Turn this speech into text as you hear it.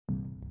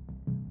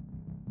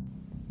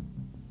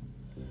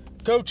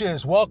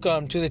Coaches,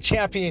 welcome to the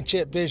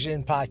Championship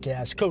Vision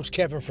Podcast. Coach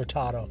Kevin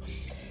Furtado.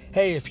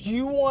 Hey, if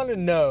you want to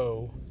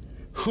know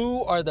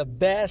who are the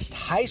best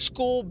high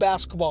school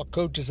basketball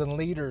coaches and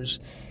leaders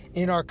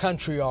in our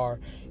country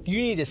you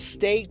need to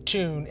stay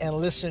tuned and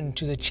listen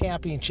to the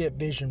Championship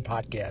Vision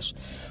Podcast.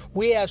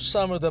 We have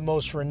some of the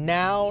most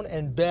renowned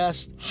and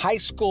best high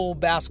school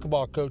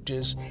basketball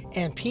coaches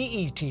and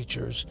PE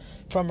teachers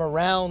from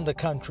around the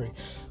country.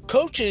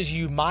 Coaches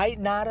you might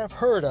not have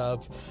heard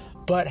of,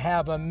 but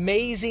have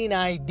amazing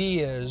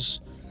ideas.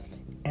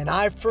 And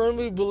I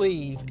firmly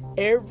believe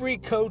every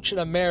coach in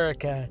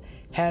America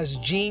has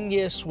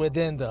genius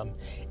within them.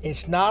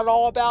 It's not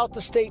all about the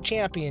state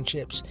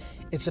championships.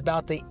 It's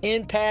about the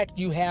impact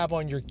you have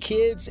on your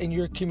kids and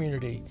your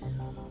community.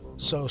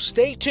 So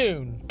stay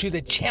tuned to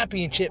the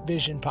Championship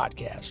Vision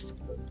Podcast.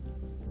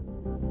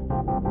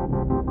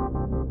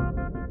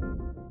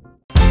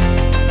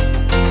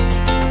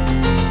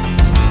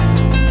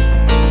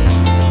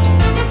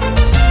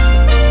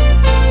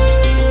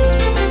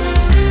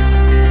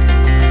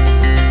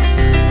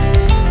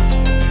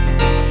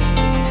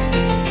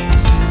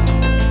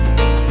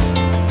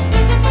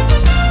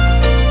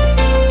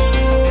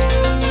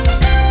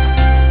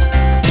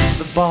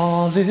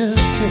 Ball is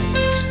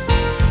tipped,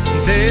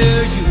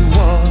 there you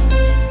are.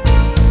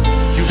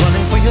 You're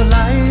running for your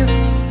life.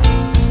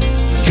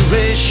 You're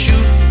a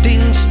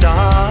shooting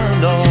star.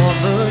 And all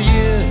the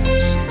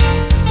years,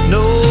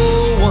 no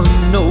one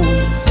knows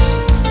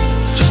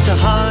just how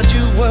hard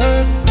you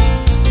worked,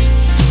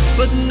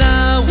 but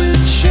now it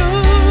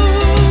shows.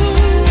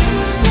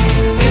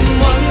 In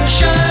one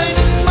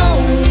shining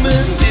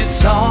moment,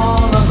 it's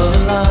all on the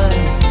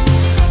line.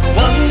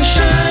 One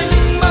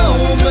shining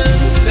moment,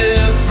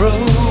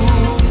 frozen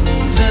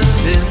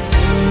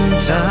in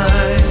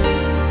time.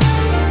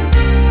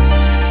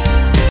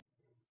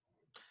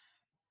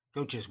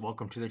 Coaches,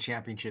 welcome to the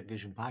Championship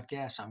Vision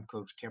Podcast. I'm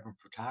Coach Kevin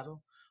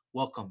Furtado.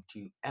 Welcome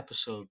to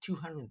episode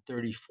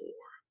 234.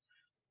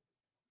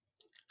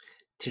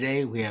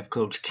 Today we have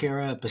Coach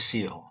Kara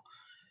Basile.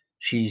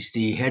 She's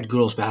the head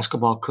girls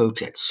basketball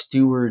coach at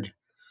Steward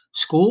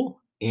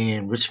School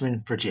in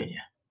Richmond,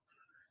 Virginia.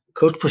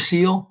 Coach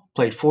Basile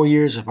played 4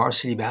 years of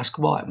varsity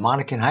basketball at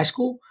Monacan High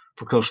School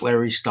for Coach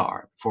Larry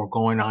Starr before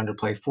going on to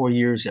play 4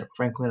 years at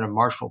Franklin and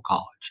Marshall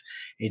College,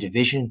 a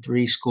Division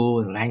III school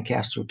in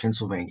Lancaster,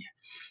 Pennsylvania.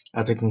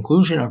 At the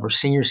conclusion of her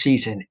senior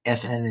season at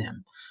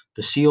FNM,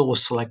 Basile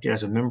was selected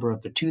as a member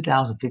of the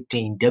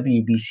 2015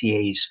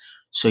 WBCA's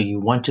So You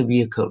Want to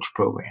Be a Coach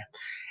program,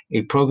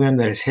 a program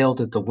that is held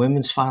at the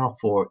Women's Final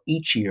Four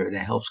each year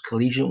that helps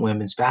collegiate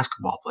women's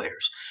basketball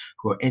players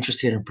who are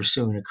interested in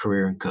pursuing a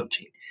career in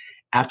coaching.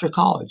 After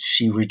college,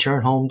 she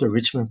returned home to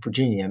Richmond,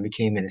 Virginia, and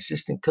became an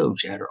assistant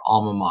coach at her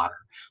alma mater,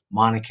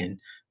 Monacan,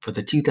 for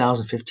the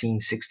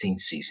 2015-16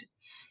 season.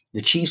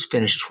 The Chiefs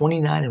finished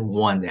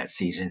 29-1 that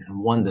season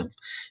and won the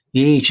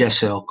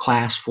VHSL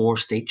Class 4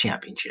 state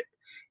championship.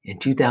 In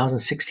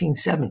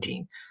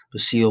 2016-17,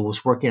 Basile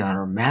was working on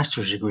her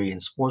master's degree in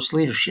sports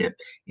leadership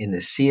in the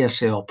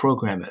CSL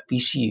program at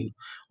VCU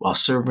while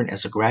serving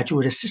as a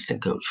graduate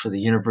assistant coach for the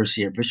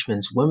University of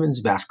Richmond's women's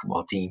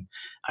basketball team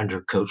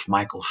under Coach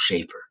Michael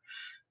Schaefer.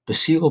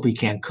 Basile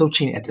began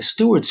coaching at the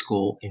Steward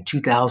School in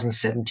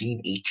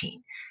 2017-18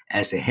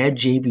 as the head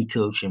JV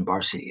coach and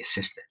varsity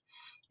assistant.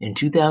 In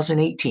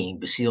 2018,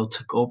 Basile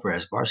took over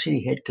as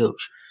varsity head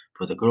coach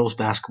for the girls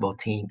basketball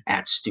team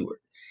at Steward.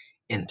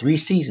 In 3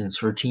 seasons,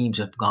 her teams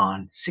have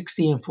gone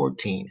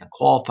 60-14 and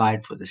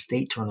qualified for the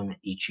state tournament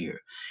each year.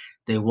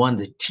 They won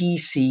the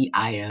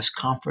TCIS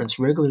Conference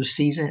regular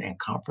season and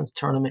conference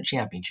tournament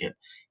championship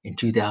in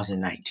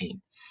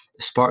 2019.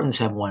 The Spartans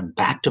have won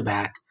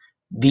back-to-back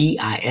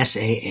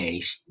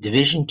VISAA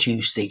Division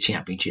II state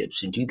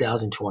championships in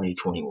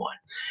 2020-21.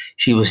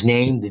 She was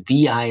named the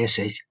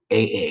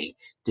VISAA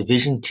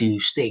Division II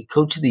State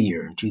Coach of the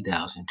Year in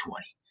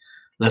 2020.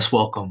 Let's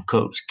welcome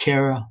Coach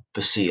Kara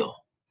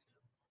Basile.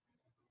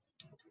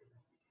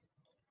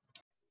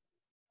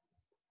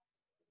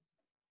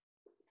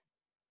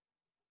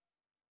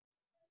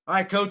 All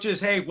right,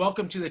 coaches. Hey,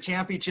 welcome to the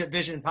Championship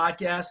Vision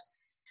Podcast.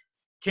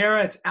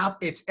 Kara,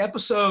 it's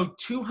episode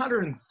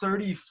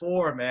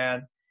 234,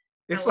 man.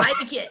 It's I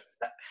like it.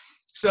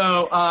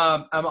 So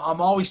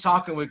I'm always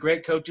talking with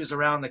great coaches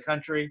around the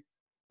country.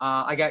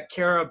 I got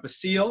Kara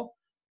Basile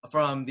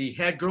from the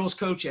head girls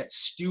coach at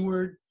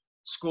Steward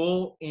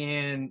School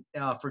in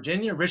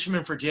Virginia,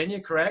 Richmond, Virginia,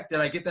 correct?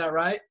 Did I get that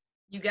right?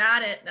 You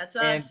got it. That's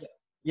us.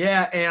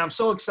 And I'm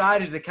so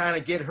excited to kind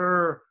of get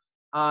her.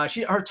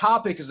 Her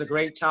topic is a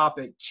great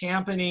topic: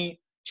 championing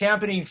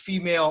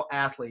female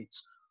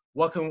athletes.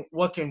 What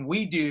can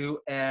we do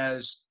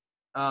as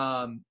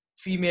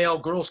female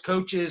girls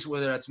coaches,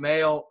 whether it's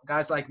male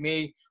guys like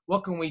me?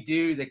 What can we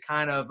do to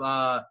kind of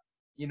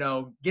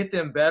get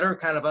them better,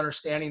 kind of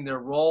understanding their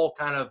role,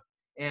 kind of?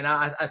 And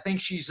I think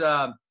she's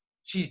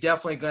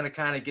definitely going to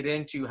kind of get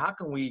into how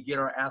can we get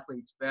our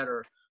athletes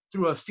better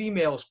through a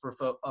female's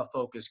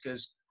focus,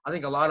 because I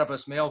think a lot of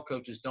us male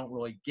coaches don't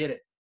really get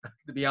it,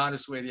 to be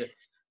honest with you.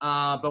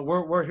 But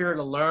we're here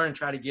to learn and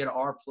try to get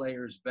our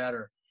players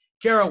better.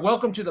 Kara,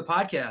 welcome to the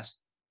podcast.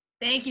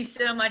 Thank you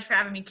so much for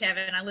having me,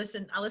 Kevin. I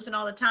listen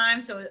all the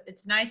time, so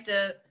it's nice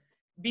to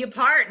be a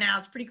part now.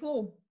 It's pretty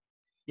cool.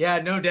 Yeah,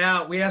 no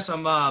doubt. We have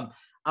some.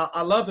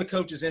 I love the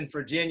coaches in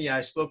Virginia. I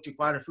spoke to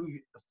quite a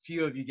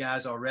few of you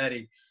guys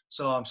already,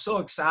 so I'm so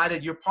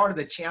excited. You're part of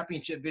the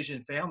Championship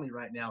Vision family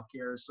right now,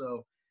 Kara.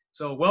 So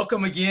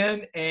welcome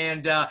again.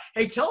 And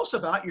hey, tell us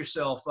about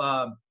yourself.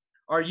 Tell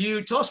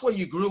us where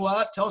you grew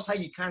up. Tell us how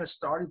you kind of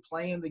started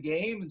playing the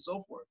game and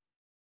so forth.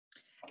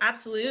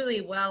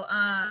 Absolutely. Well,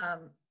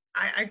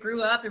 I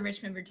grew up in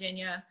Richmond,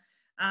 Virginia,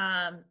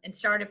 and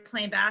started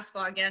playing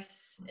basketball. I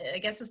guess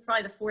it was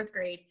probably the 4th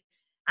grade.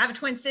 I have a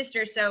twin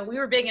sister, so we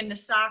were big into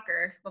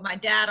soccer, but my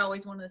dad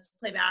always wanted us to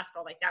play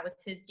basketball. Like, that was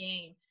his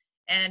game.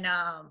 And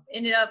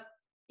ended up,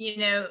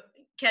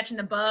 catching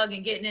the bug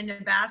and getting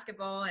into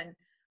basketball. And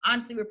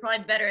honestly, we're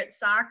probably better at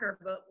soccer,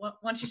 but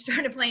once you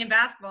started playing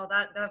basketball,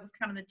 that was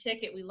kind of the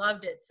ticket. We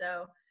loved it.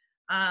 So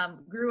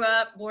grew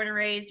up, born and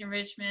raised in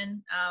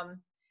Richmond.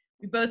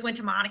 We both went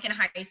to Monacan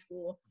High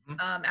School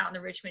out in the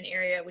Richmond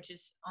area, which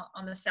is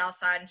on the south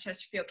side in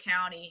Chesterfield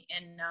County,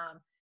 and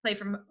played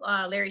for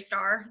Larry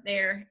Starr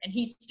there, and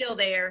he's still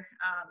there.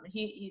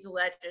 He's a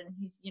legend.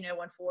 He's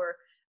won 4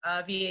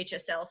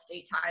 VHSL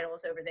state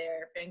titles over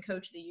there. Been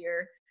Coach of the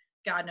Year,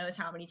 God knows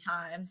how many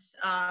times.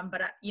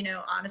 But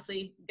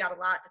honestly, got a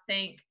lot to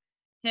thank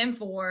him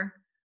for,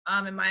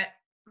 and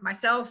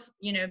myself,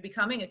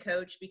 becoming a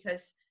coach,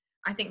 because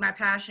I think my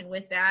passion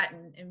with that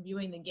and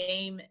viewing the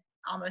game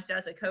almost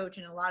as a coach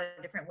in a lot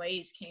of different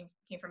ways came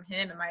from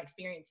him and my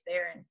experience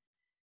there. And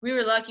we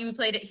were lucky. We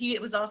played it. He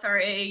was also our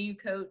AAU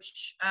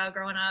coach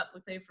growing up. We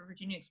played for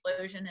Virginia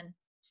Explosion. And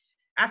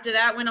after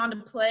that, went on to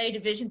play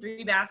Division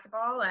III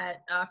basketball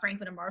at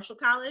Franklin and Marshall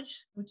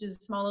College, which is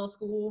a small little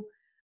school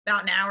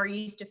about an hour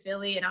east of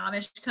Philly in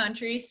Amish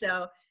country.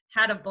 So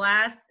had a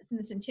blast. It's in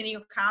the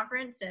Centennial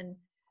Conference, and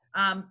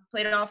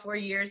played it all 4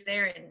 years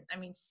there. And I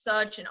mean,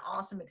 such an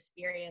awesome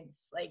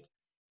experience. Like,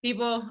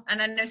 people,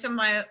 and I know some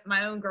of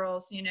my own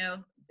girls,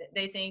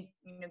 they think,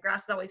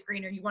 grass is always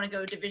greener. You want to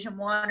go Division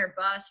I or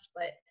bust,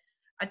 but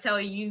I tell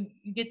you,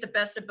 you get the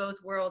best of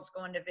both worlds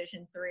going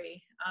Division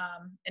III.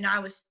 And I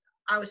was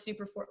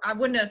super I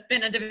wouldn't have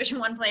been a Division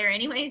I player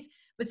anyways,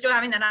 but still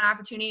having that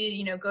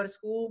opportunity to, go to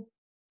school,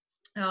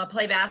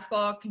 play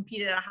basketball,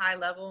 compete at a high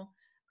level.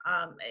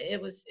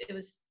 It was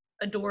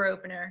a door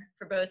opener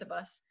for both of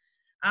us.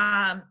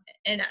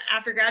 And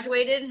after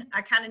graduated,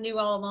 I kind of knew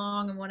all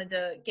along and wanted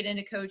to get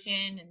into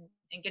coaching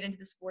and get into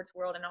the sports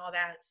world and all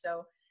that.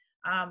 So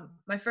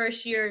my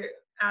first year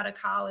out of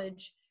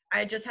college, I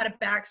had just had a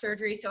back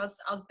surgery. So I was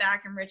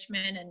back in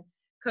Richmond, and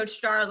Coach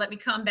Starr let me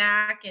come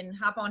back and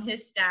hop on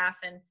his staff.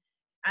 And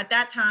at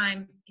that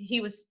time,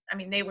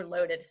 they were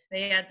loaded.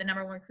 They had the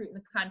 #1 recruit in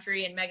the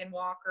country, and Megan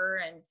Walker,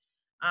 and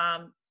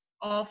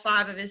all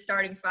 5 of his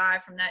starting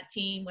 5 from that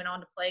team went on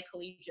to play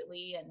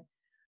collegiately. And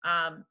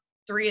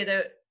 3 of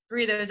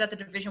those at the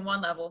Division I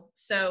level.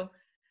 So,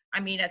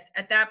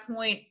 at that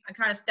point, I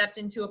kind of stepped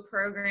into a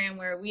program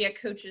where we had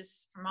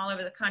coaches from all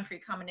over the country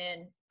coming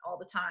in all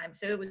the time.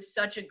 So it was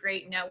such a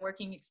great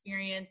networking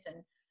experience,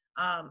 and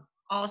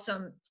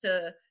awesome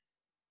to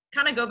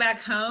kind of go back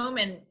home.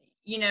 And,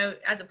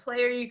 as a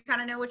player, you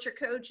kind of know what your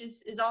coach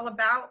is all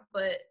about,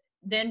 but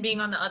then being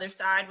on the other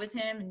side with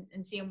him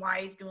and seeing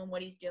why he's doing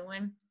what he's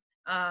doing,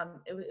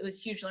 it was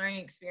a huge learning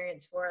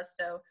experience for us.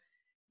 So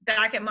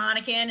back at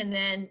Monacan, and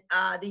then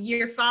the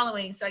year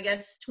following, so I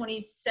guess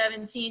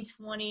 2016,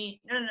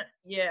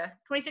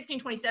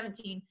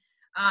 2017,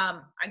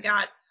 I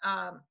got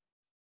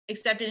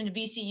accepted into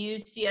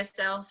VCU's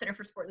CSL, Center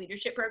for Sport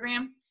Leadership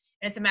program,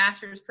 and it's a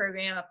master's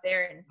program up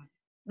there. And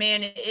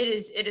man, it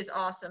is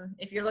awesome.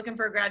 If you're looking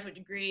for a graduate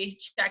degree,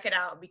 check it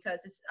out,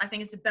 because I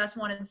think it's the best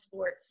one in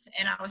sports.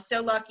 And I was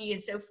so lucky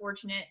and so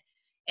fortunate.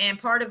 And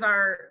part of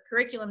our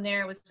curriculum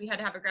there was we had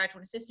to have a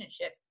graduate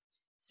assistantship.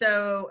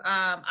 So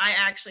I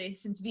actually,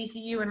 since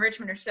VCU and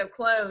Richmond are so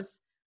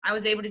close, I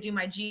was able to do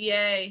my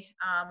GA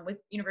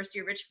with University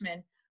of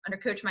Richmond under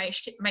Coach Mike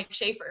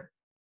Schaefer.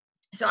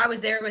 So I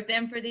was there with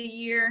them for the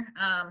year.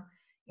 I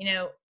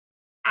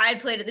had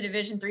played at the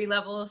Division III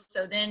level,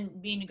 so then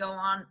being to go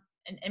on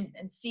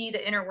and see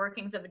the inner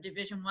workings of a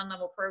Division I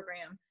level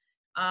program,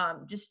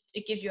 just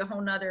it gives you a whole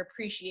nother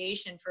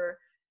appreciation for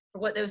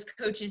what those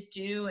coaches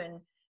do, and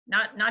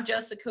not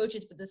just the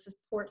coaches, but the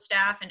support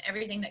staff and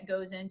everything that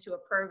goes into a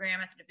program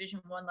at the Division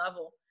I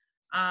level.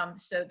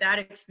 So that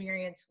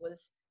experience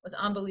was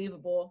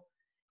unbelievable.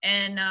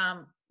 And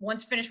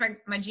once finished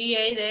my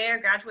GA there,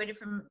 graduated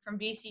from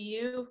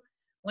VCU,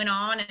 went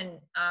on,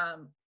 and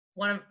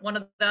one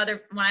of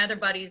my other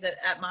buddies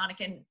at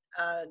Monacan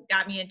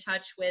got me in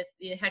touch with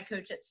the head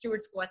coach at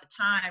Stewart School at the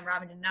time,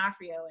 Robin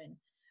D'Onofrio, and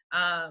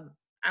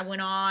I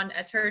went on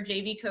as her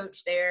JV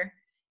coach there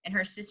and her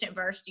assistant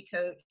varsity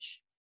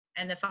coach.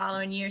 And the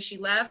following year she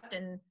left,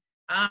 and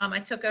I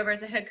took over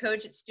as a head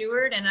coach at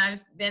Stewart, and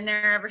I've been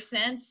there ever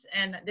since.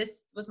 And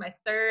this was my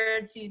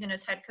 3rd season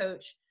as head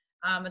coach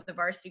with the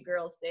varsity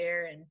girls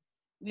there. And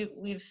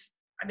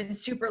I've been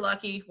super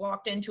lucky,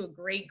 walked into a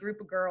great group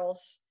of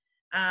girls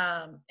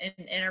And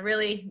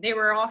they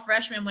were all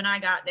freshmen when I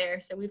got there.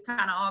 So we've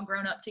kind of all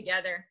grown up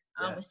together,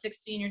 with 6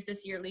 seniors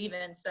this year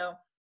leaving. So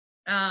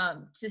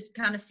just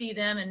kind of see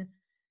them and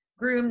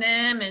groom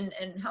them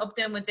and help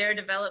them with their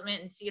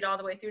development and see it all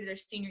the way through to their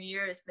senior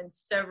year has been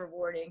so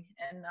rewarding.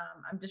 And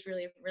I'm just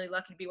really, really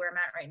lucky to be where I'm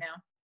at right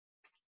now.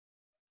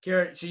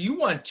 Kara, so you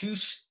won 2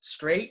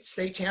 straight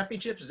state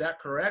championships. Is that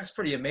correct? It's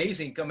pretty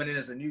amazing coming in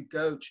as a new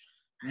coach.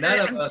 None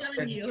of us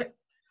can.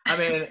 I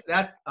mean,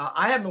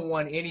 I haven't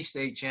won any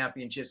state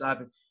championships. I've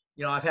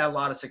had a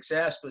lot of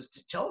success, but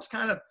tell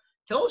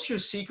us your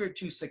secret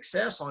to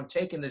success on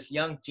taking this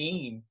young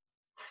team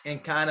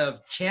and kind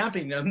of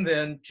championing them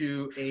then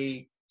to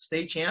a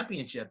state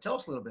championship. Tell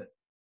us a little bit.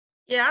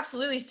 Yeah,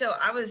 absolutely. So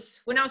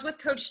when I was with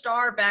Coach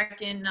Starr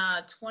back in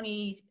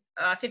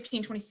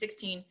 2015,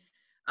 2016,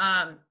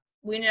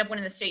 we ended up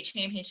winning the state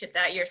championship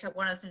that year. So I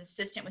won as an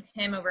assistant with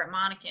him over at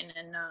Monacan,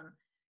 and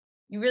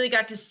you really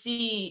got to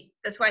see.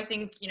 That's why I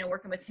think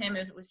working with him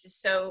was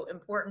just so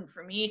important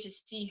for me to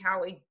see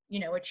how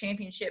a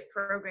championship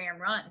program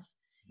runs.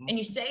 Mm-hmm. And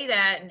you say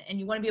that, and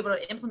you want to be able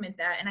to implement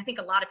that. And I think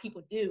a lot of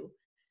people do,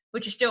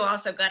 but you still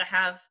also got to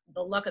have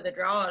the luck of the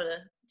draw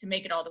to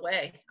make it all the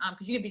way.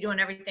 Because you could be doing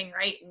everything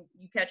right and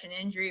you catch an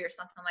injury or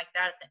something like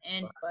that at the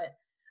end. Right.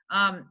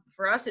 But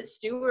for us at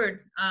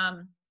Steward,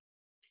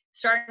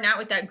 starting out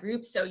with that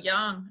group so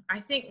young,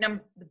 I think the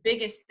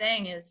biggest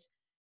thing is,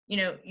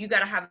 you got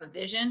to have a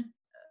vision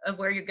of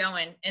where you're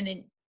going, and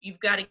then you've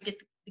got to get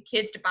the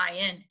kids to buy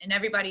in, and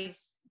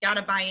everybody's got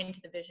to buy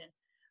into the vision,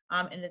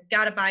 and they've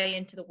got to buy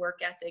into the work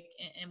ethic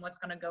and what's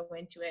going to go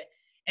into it.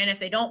 And if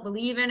they don't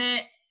believe in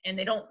it and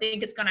they don't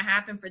think it's going to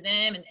happen for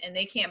them and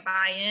they can't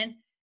buy in,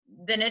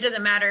 then it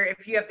doesn't matter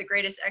if you have the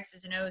greatest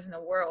X's and O's in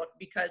the world,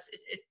 because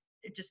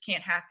it just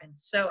can't happen.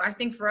 So I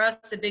think for us,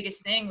 the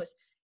biggest thing was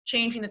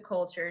changing the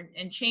culture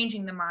and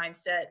changing the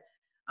mindset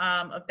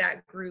of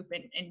that group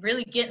and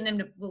really getting them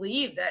to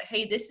believe that,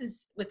 hey, this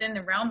is within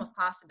the realm of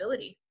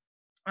possibility.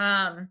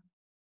 And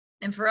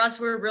for us,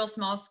 we're a real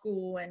small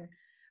school, and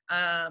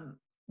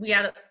we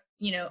had,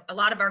 a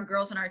lot of our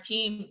girls on our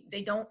team,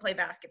 they don't play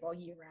basketball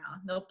year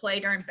round. They'll play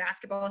during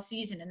basketball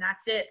season, and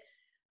that's it.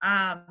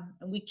 And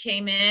we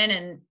came in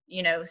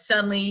and,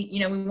 suddenly,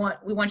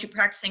 we want you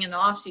practicing in the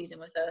off season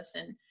with us,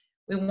 and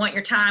we want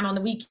your time on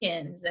the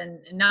weekends. And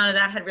none of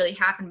that had really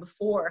happened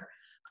before.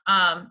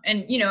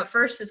 And at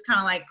first it's kind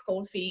of like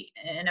cold feet,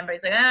 and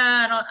everybody's like,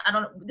 I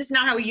don't, this is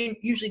not how we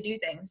usually do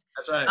things.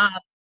 That's right.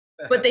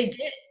 But they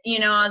get,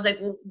 I was like,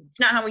 well, it's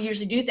not how we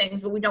usually do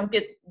things, but we don't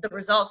get the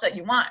results that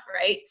you want.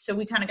 Right. So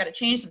we kind of got to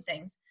change some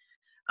things.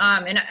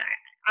 And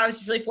I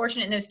was really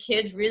fortunate, and those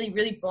kids really,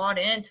 really bought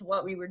into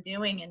what we were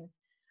doing.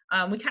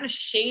 And we kind of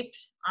shaped,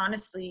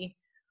 honestly,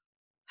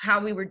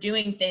 how we were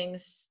doing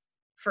things.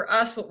 For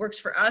us, what works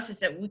for us is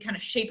that we kind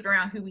of shape it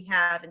around who we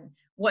have and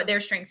what their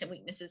strengths and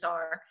weaknesses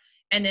are.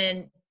 And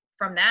then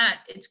from that,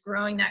 it's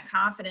growing that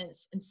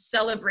confidence and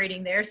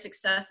celebrating their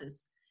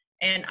successes.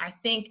 And I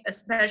think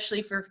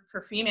especially for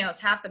females,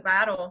 half the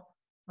battle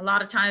a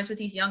lot of times with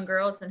these young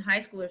girls and high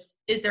schoolers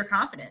is their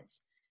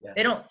confidence. Yeah.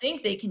 They don't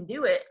think they can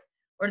do it,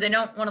 or they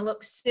don't want to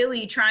look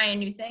silly trying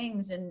new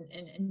things and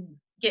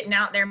getting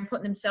out there and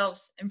putting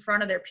themselves in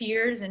front of their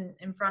peers and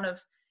in front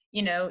of,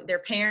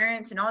 their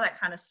parents and all that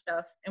kind of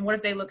stuff. And what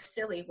if they look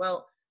silly?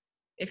 Well,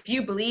 if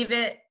you believe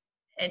it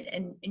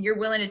and you're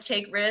willing to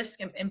take risk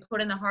and put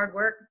in the hard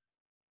work,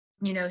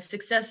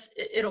 success,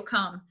 it'll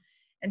come.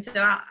 And so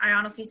I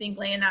honestly think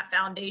laying that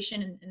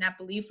foundation and that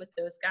belief with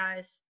those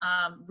guys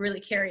really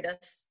carried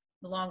us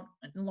the long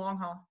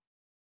haul.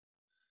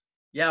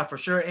 Yeah, for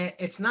sure. And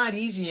it's not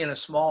easy in a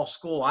small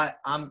school.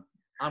 I'm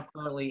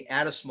currently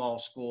at a small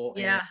school.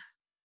 Yeah.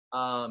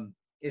 And,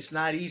 it's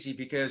not easy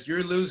because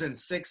you're losing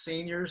 6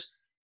 seniors.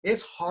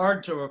 It's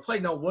hard to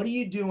replace. Now, what are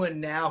you doing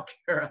now,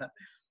 Kara?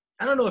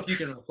 I don't know if you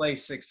can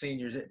replace 6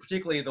 seniors,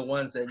 particularly the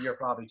ones that you're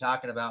probably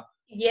talking about.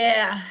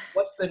 Yeah.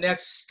 What's the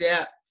next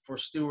step for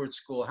Steward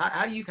School?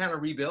 How do you kind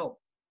of rebuild?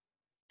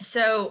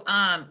 So,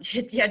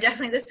 yeah,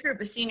 definitely this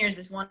group of seniors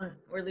is one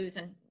we're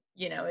losing.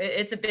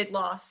 It's a big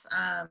loss.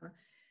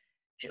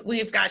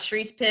 We've got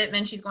Sharice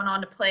Pittman. She's going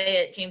on to play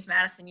at James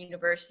Madison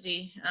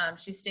University.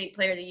 She's State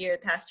Player of the Year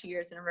the past 2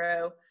 years in a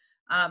row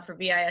for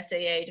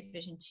VISAA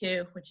Division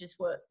II, which is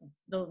what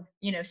the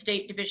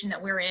state division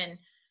that we're in.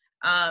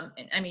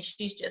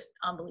 She's just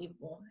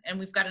unbelievable. And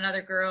we've got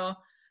another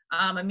girl,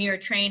 Amira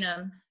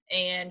Trainum,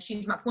 and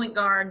she's my point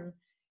guard. And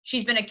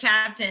she's been a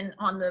captain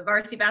on the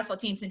varsity basketball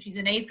team since she's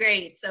in 8th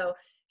grade. So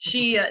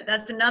she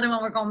that's another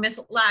one we're going to miss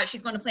a lot.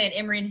 She's going to play at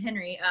Emory and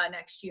Henry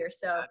next year.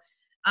 So,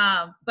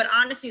 but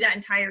honestly, that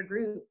entire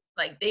group,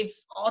 like, they've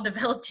all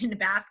developed into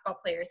basketball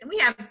players. And we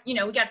have, we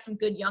got some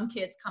good young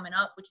kids coming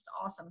up, which is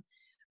awesome.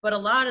 But a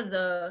lot of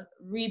the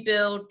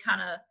rebuild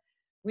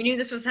we knew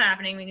this was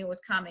happening. We knew it was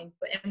coming.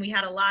 And we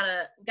got a lot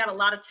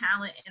of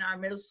talent in our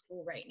middle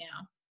school right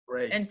now.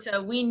 Right. And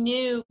so we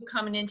knew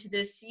coming into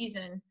this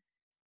season,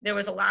 there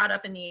was a lot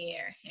up in the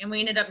air. And we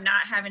ended up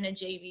not having a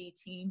JV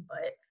team,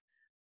 but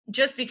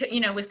just because,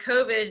 with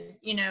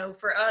COVID,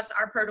 for us,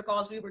 our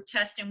protocols, we were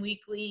testing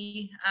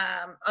weekly.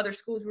 Other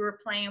schools we were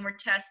playing were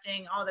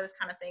testing, all those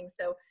kind of things.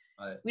 So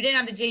we didn't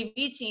have the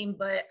JV team,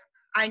 but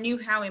I knew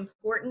how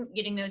important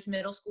getting those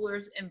middle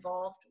schoolers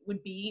involved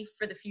would be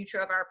for the future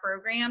of our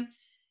program.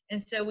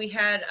 And so we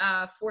had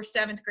 4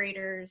 7th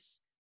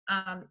graders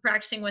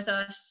practicing with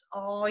us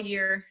all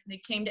year. They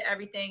came to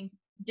everything,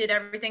 did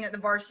everything that the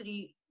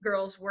varsity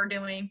girls were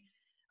doing,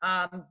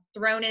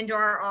 thrown into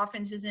our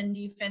offenses and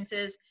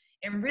defenses.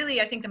 And really,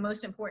 I think the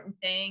most important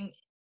thing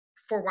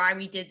for why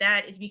we did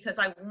that is because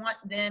I want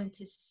them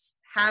to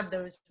have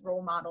those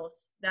role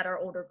models that our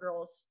older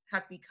girls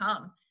have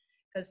become,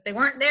 because they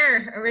weren't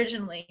there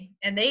originally.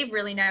 And they've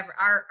really never,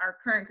 our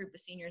current group of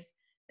seniors,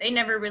 they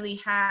never really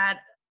had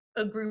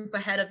a group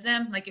ahead of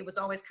them. Like, it was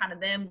always kind of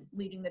them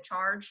leading the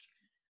charge.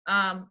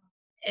 And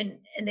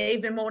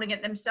they've been molding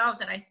it themselves.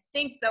 And I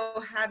think,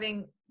 though,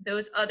 having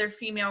those other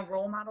female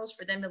role models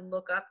for them to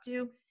look up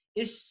to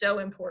is so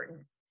important.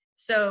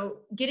 So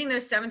getting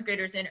those 7th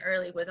graders in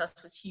early with us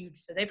was huge.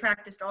 So they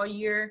practiced all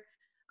year.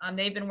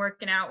 They've been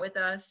working out with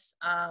us.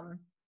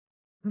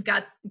 We've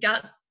got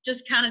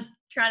just kind of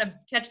trying to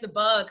catch the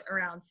bug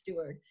around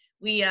Stewart.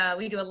 We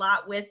do a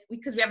lot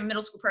because we have a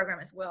middle school program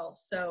as well.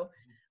 So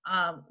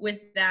with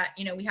that,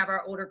 we have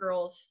our older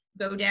girls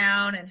go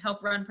down and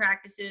help run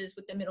practices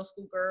with the middle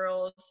school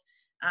girls.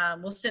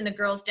 We'll send the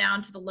girls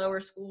down to the lower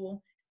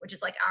school, which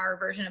is like our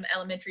version of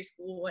elementary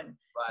school. And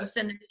we'll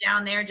send them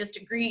down there just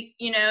to greet,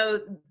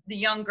 the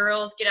young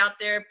girls, get out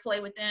there,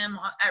 play with them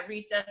at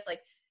recess. Like,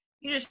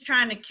 you're just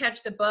trying to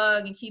catch the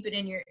bug and keep it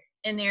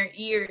in their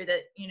ear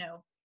that,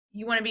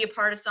 you want to be a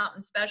part of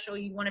something special.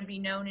 You want to be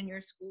known in your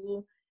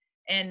school.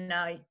 And,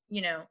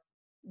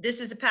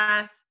 this is a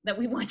path that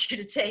we want you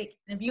to take.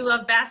 And if you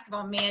love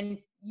basketball, man,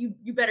 you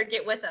better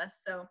get with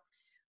us. So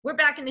we're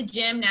back in the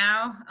gym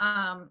now,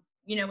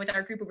 with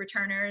our group of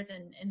returners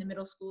and the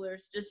middle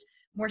schoolers, just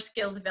more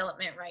skill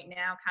development right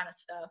now kind of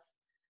stuff.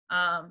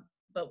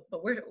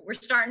 But we're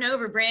starting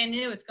over brand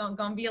new. It's going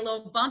to be a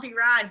little bumpy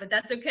ride, but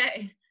that's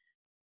okay.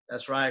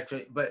 That's right.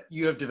 But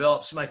you have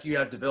developed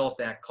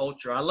that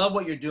culture. I love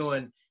what you're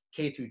doing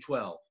K through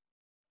 12.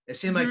 It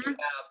seems like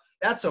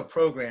that's a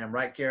program,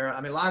 right, Kara?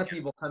 I mean, a lot of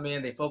people come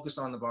in, they focus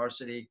on the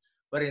varsity,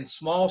 but in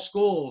small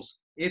schools,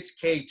 it's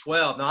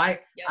K-12. Now,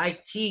 I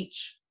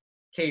teach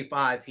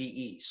K-5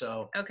 PE,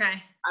 so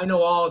I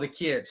know all the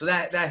kids, so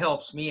that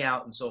helps me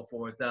out and so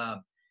forth.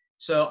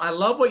 So I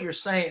love what you're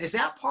saying. Is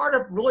that part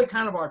of really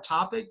kind of our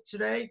topic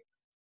today?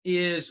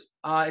 It's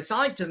not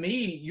like, to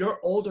me, your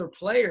older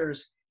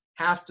players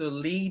have to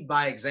lead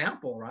by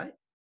example, right?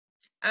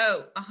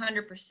 Oh,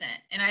 100%.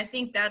 And I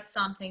think that's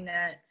something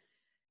that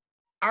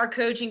our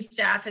coaching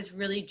staff has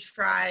really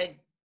tried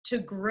to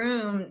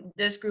groom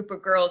this group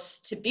of girls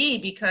to be,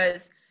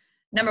 because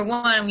number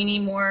one, we need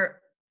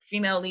more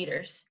female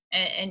leaders,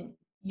 and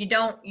you're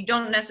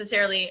not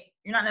necessarily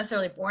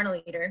born a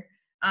leader.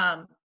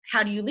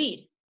 How do you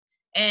lead?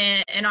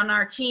 And on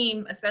our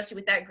team, especially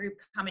with that group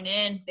coming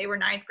in, they were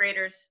 9th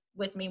graders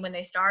with me when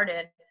they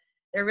started.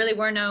 There really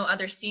were no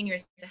other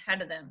seniors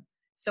ahead of them.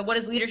 So what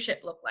does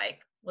leadership look like?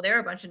 Well, there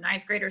were a bunch of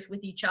 9th graders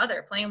with each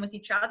other, playing with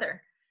each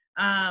other.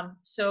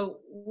 So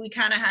we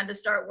kind of had to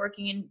start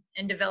working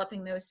and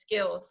developing those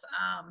skills.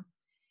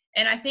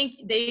 And I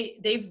think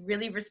they've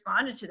really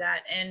responded to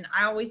that. And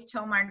I always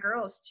tell my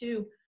girls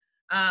too,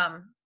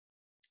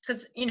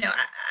 because,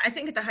 I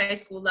think at the high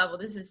school level,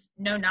 this is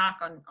no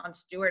knock on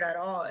Stewart at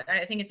all.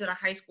 I think it's at a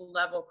high school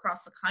level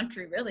across the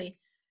country, really.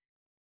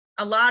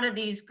 A lot of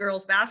these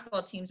girls'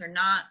 basketball teams are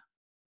not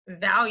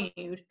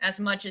valued as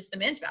much as the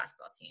men's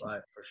basketball teams.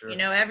 Right, for sure.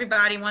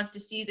 Everybody wants to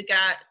see the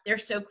guy, they're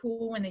so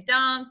cool when they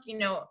dunk,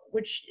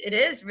 which it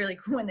is really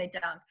cool when they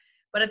dunk.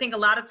 But I think a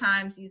lot of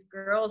times these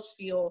girls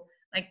feel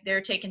like they're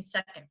taking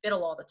second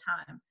fiddle all the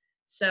time.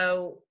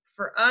 So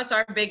for us,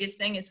 our biggest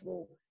thing is,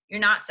 well, you're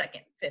not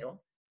second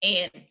fiddle.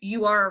 And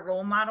you are a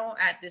role model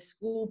at this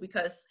school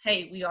because,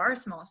 hey, we are a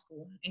small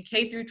school. In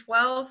K through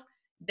 12,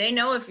 they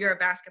know if you're a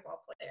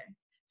basketball player.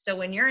 So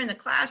when you're in the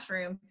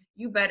classroom,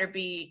 you better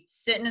be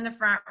sitting in the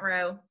front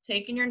row,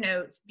 taking your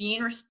notes,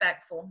 being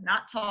respectful,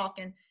 not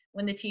talking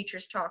when the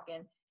teacher's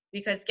talking.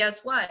 Because guess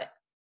what?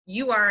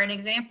 You are an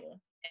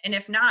example. And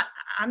if not,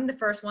 I'm the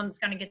first one that's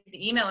going to get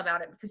the email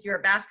about it, because you're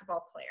a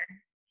basketball player.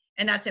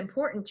 And that's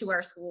important to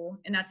our school,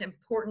 and that's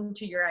important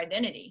to your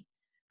identity.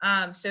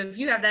 So if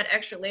you have that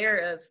extra layer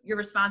of your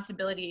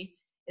responsibility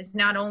is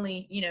not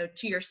only,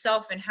 to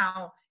yourself and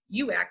how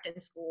you act in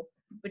school,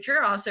 but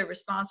you're also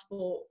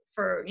responsible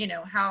for,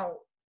 how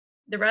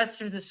the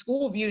rest of the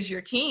school views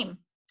your team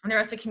and the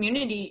rest of the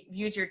community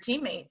views your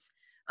teammates.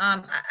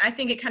 I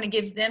think it kind of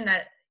gives them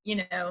that,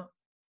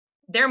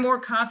 they're more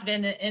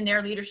confident in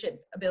their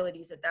leadership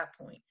abilities at that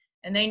point.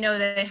 And they know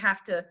that they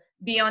have to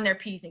be on their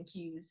P's and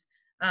Q's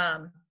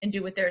and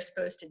do what they're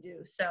supposed to do.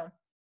 So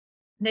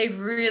they've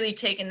really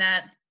taken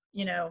that,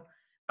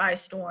 by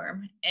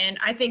storm. And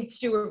I think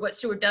what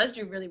Stewart does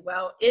do really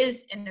well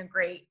is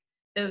integrate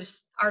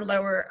our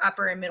lower,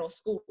 upper, and middle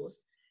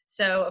schools.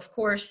 So of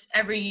course,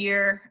 every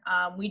year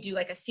we do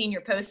like a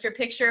senior poster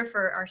picture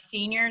for our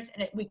seniors,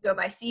 and we go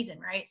by season,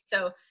 right?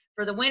 So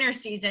for the winter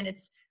season,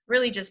 it's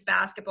really just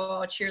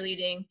basketball,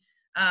 cheerleading,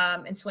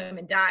 and swim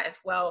and dive.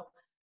 Well,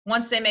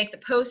 once they make the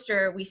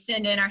poster, we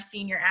send in our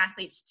senior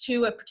athletes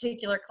to a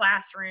particular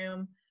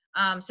classroom.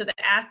 So the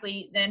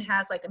athlete then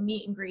has like a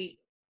meet and greet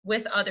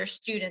with other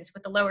students,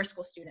 with the lower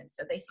school students.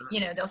 So they,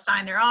 they'll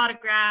sign their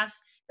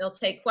autographs, they'll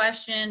take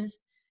questions,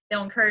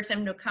 they'll encourage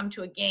them to come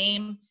to a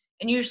game.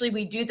 And usually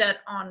we do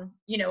that on,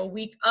 a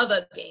week of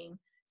a game.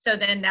 So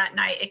then that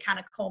night it kind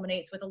of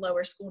culminates with a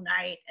lower school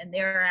night, and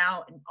they're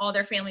out and all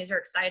their families are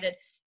excited.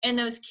 And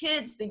those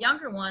kids, the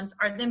younger ones,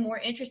 are then more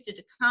interested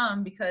to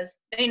come because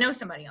they know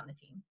somebody on the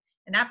team.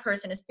 And that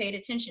person has paid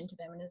attention to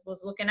them and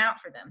was looking out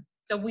for them.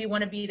 So we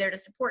want to be there to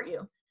support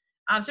you.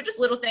 So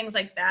just little things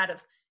like that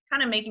of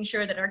kind of making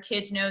sure that our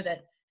kids know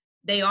that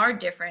they are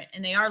different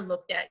and they are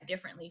looked at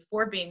differently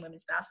for being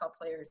women's basketball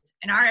players.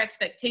 And our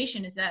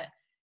expectation is that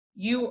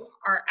you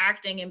are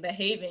acting and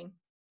behaving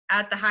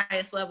at the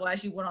highest level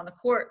as you would on the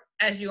court,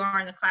 as you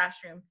are in the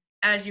classroom,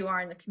 as you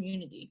are in the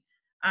community.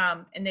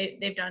 And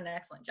they've done an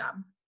excellent job.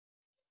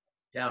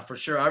 Yeah, for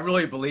sure. I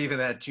really believe in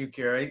that too,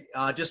 Carrie.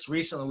 Just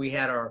recently we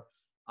had our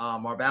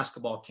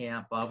basketball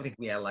camp. I think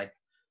we had like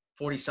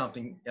 40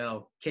 something,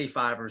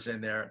 K5ers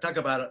in there. Talk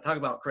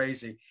about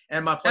crazy.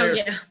 And my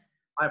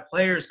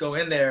players go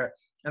in there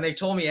and they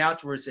told me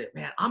afterwards that,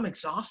 man, I'm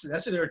exhausted.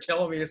 That's what they were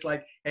telling me. It's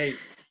like, hey,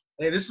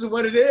 this is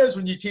what it is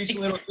when you teach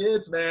little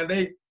kids, man.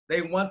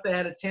 They want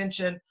that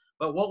attention.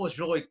 But what was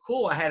really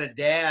cool, I had a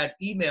dad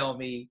email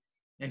me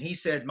and he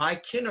said, my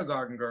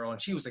kindergarten girl,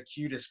 and she was the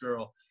cutest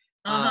girl.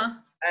 I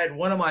had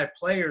one of my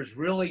players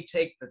really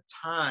take the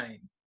time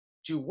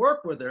to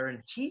work with her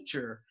and teach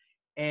her.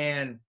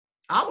 And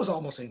I was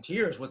almost in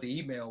tears with the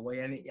email way.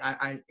 And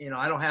I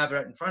don't have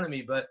it in front of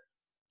me, but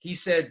he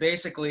said,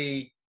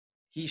 basically,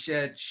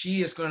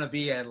 she is going to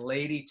be a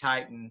Lady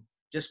Titan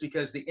just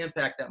because the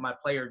impact that my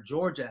player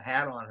Georgia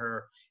had on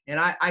her. And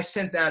I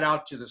sent that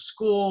out to the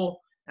school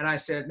and I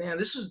said, man,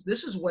 this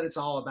is what it's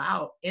all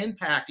about,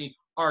 impacting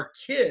our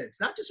kids,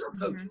 not just our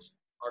coaches,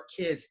 our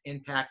kids,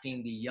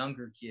 impacting the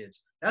younger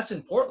kids. That's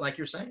important, like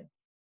you're saying.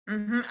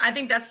 I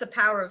think that's the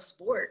power of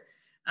sport.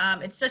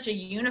 It's such a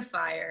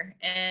unifier,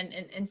 and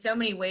in so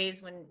many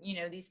ways when,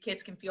 these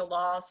kids can feel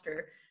lost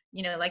or,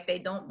 like they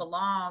don't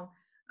belong,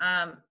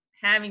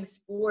 having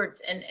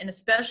sports and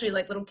especially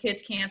like little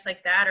kids camps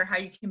like that, or how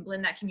you can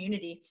blend that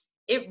community,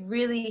 it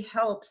really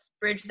helps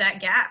bridge that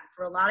gap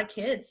for a lot of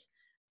kids.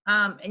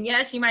 And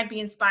yes, you might be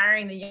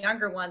inspiring the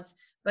younger ones,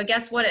 but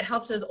guess what? It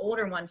helps those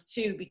older ones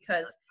too,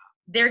 because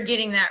they're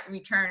getting that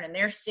return and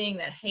they're seeing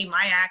that, hey,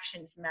 my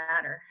actions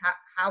matter.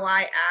 How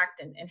I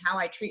act and how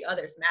I treat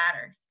others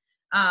matters.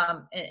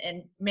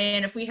 And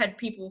man, if we had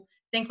people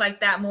think like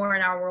that more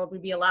in our world,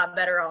 we'd be a lot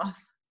better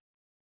off.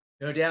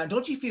 No doubt.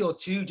 Don't you feel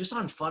too, just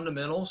on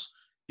fundamentals,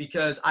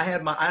 because I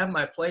have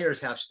my players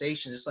have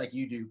stations just like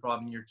you do,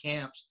 probably in your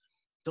camps.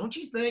 Don't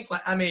you think,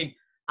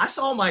 I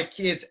saw my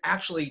kids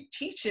actually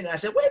teaching. I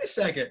said, wait a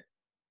second.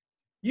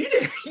 You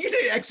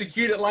didn't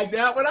execute it like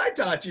that when I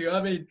taught you.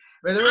 I'm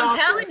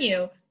telling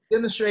you,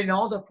 demonstrating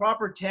all the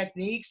proper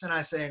techniques, and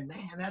I say,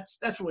 man, that's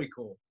really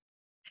cool.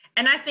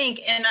 And I think,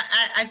 and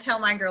I tell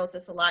my girls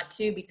this a lot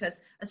too, because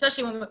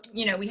especially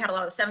when, we had a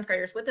lot of the 7th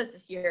graders with us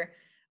this year,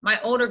 my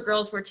older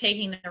girls were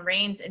taking the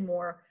reins and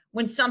more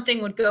when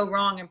something would go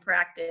wrong in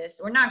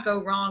practice, or not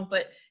go wrong,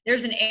 but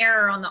there's an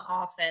error on the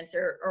offense,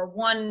 or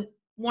one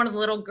of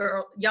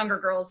the younger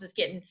girls is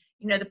getting,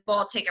 the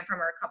ball taken from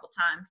her a couple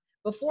times.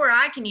 Before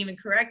I can even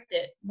correct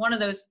it, one of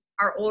those,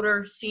 our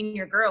older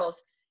senior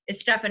girls, is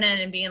stepping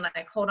in and being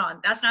like, hold on,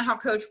 that's not how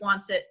coach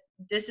wants it.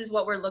 This is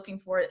what we're looking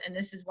for, and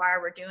this is why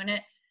we're doing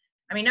it.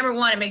 Number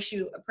one, it makes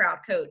you a proud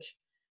coach.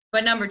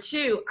 But number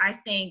two, I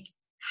think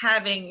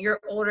having your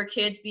older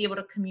kids be able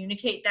to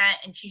communicate that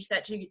and teach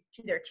that to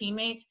their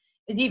teammates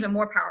is even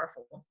more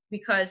powerful,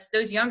 because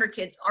those younger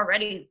kids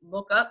already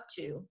look up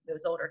to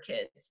those older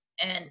kids.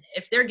 And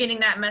if they're getting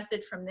that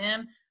message from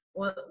them,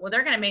 well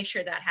they're going to make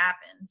sure that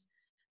happens.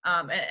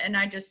 And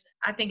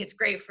I think it's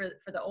great for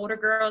the older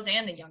girls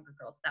and the younger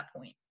girls at that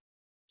point.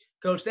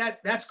 Coach,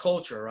 that's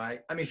culture,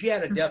 right? If you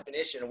had a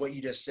definition of what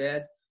you just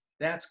said,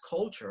 that's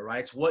culture,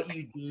 right? It's what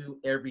you do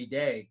every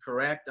day,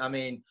 correct?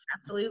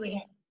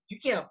 Absolutely. You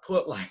can't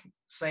put like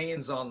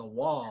sayings on the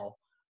wall,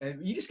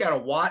 and you just got to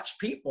watch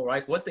people,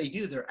 right? What they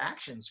do, their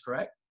actions,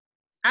 correct?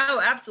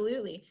 Oh,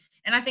 absolutely.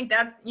 And I think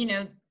that's,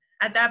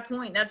 at that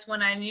point, that's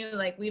when I knew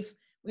like we've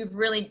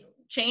really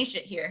changed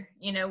it here.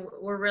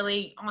 We're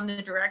really on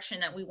the direction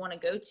that we want to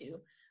go to.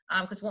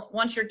 Because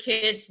once your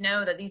kids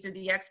know that these are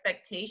the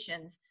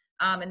expectations,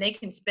 and they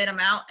can spit them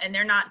out, and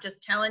they're not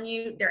just telling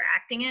you, they're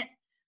acting it,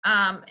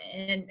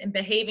 and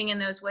behaving in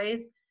those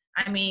ways,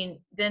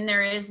 then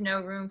there is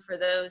no room for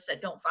those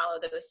that don't follow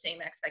those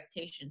same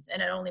expectations,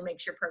 and it only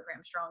makes your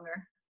program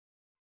stronger.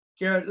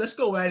 Garrett, let's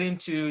go right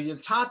into your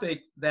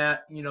topic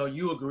that,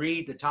 you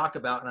agreed to talk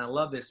about, and I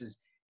love this, is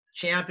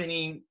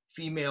championing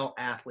female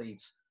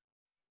athletes.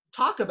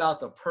 Talk about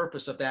the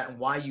purpose of that and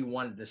why you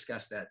want to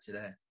discuss that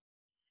today.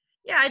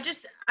 Yeah,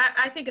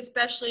 I think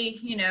especially,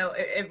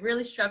 it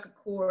really struck a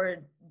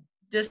chord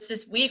just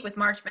this week with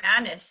March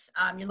Madness.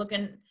 You're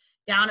looking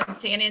down in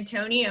San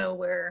Antonio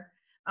where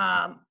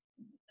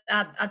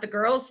at the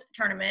girls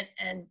tournament,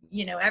 and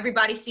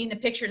everybody's seen the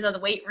pictures of the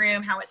weight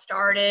room, how it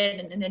started,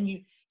 and then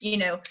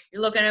you're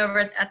looking over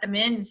at the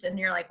men's and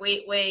you're like,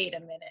 wait a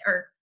minute,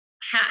 or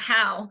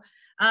how.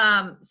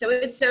 So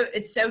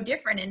it's so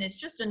different, and it's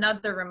just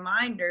another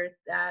reminder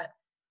that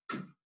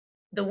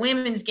the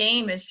women's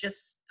game is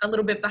just a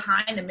little bit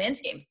behind the men's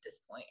game at this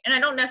point. And I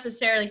don't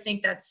necessarily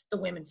think that's the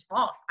women's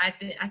fault. I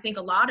think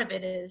a lot of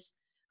it is,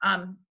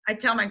 I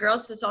tell my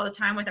girls this all the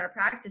time with our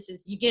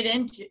practices, you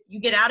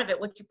get out of it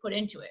what you put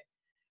into it,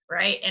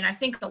 right? And I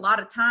think a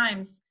lot of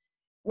times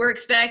we're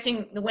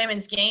expecting the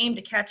women's game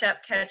to catch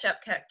up,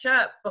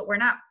 but we're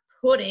not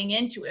putting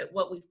into it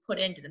what we've put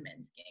into the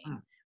men's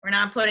game. We're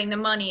not putting the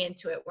money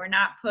into it. We're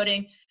not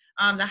putting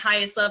the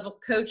highest level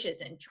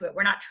coaches into it.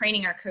 We're not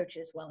training our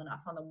coaches well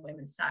enough on the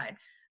women's side.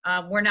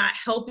 We're not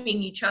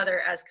helping each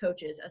other as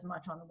coaches as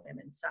much on the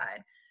women's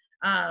side.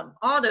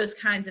 All those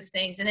kinds of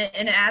things, and it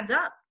adds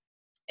up.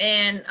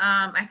 And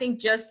I think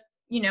just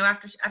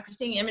after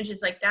seeing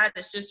images like that,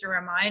 it's just a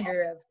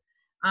reminder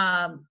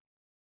of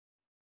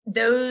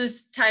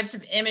those types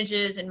of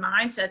images and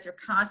mindsets are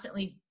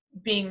constantly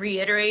being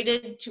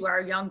reiterated to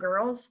our young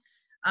girls.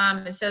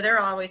 And so they're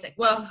always like,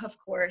 well, of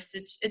course,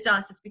 it's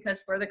us. It's because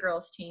we're the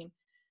girls' team.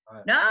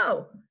 Right.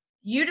 No,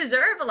 you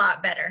deserve a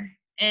lot better.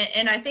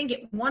 And I think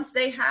once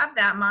they have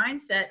that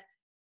mindset,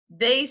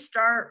 they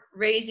start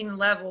raising the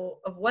level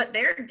of what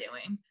they're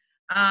doing.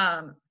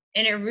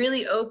 And it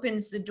really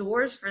opens the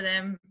doors for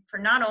them for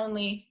not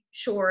only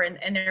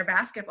in their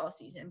basketball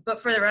season,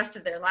 but for the rest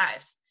of their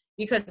lives.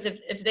 Because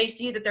if they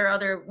see that there are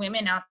other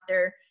women out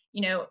there,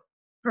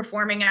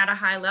 performing at a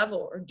high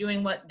level or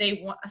doing what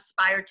they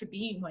aspire to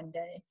be one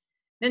day,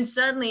 then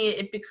suddenly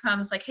it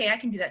becomes like, hey, I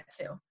can do that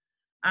too.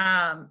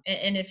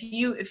 And if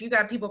you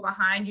got people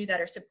behind you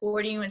that are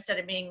supporting you instead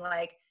of being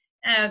like,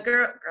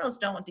 girls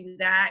don't do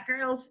that.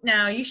 Girls,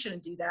 no, you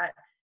shouldn't do that.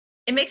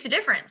 It makes a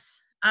difference.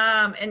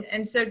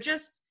 And so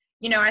just,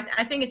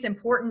 I think it's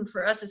important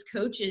for us as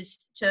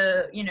coaches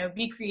to,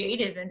 be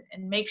creative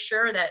and make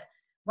sure that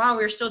while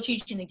we're still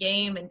teaching the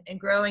game and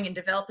growing and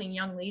developing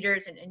young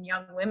leaders and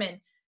young women,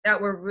 that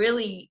we're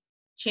really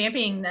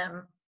championing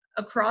them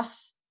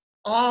across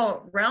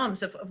all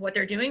realms of what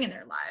they're doing in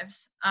their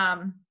lives.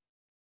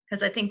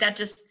 Because I think that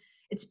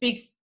it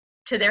speaks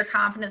to their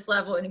confidence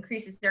level. It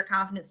increases their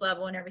confidence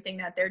level in everything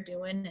that they're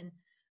doing.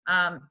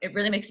 And it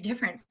really makes a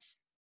difference.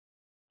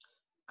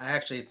 I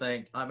actually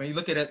think, you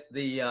look at it,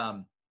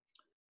 the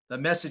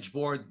message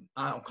board,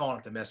 I'm calling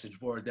it the message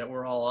board that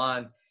we're all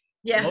on.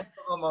 Yeah. Most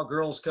of them are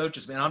girls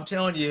coaches, man. I'm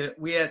telling you,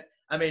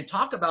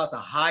 talk about the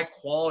high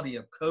quality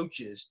of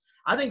coaches.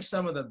 I think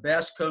some of the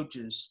best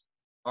coaches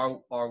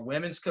are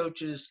women's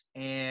coaches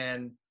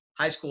and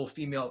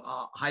female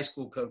high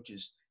school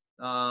coaches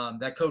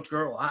that coach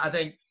girl. I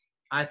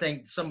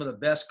think some of the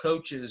best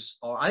coaches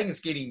I think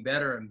it's getting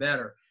better and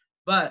better.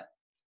 But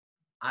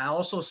I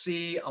also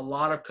see a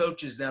lot of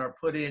coaches that are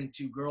put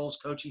into girls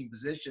coaching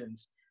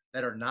positions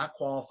that are not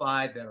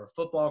qualified, that are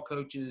football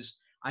coaches.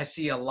 I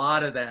see a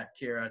lot of that,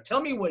 Kara.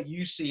 Tell me what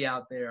you see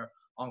out there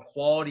on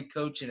quality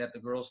coaching at the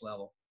girls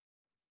level.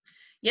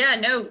 Yeah,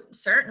 no,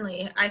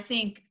 certainly. I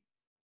think,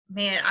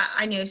 man,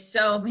 I know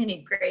so many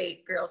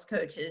great girls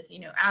coaches,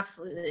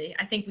 absolutely.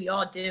 I think we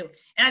all do.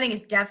 And I think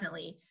it's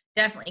definitely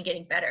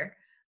getting better.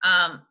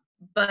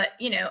 But,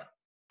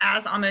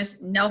 as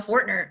almost Nell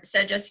Fortner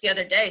said just the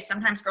other day,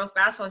 sometimes girls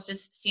basketball is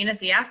just seen as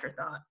the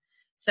afterthought.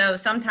 So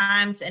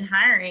sometimes in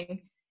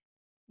hiring,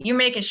 you're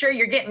making sure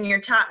you're getting your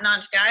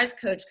top-notch guys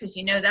coach because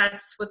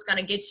that's what's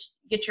going to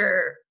get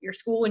your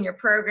school and your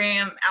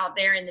program out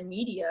there in the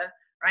media,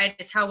 right?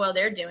 Is how well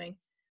they're doing.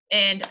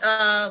 And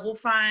we'll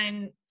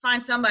find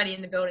somebody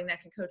in the building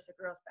that can coach the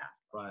girls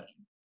basketball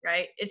team,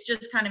 right? It's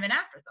just kind of an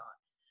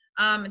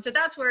afterthought. And so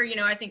that's where,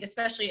 I think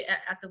especially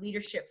at the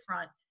leadership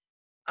front,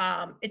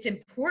 it's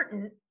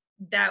important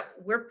that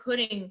we're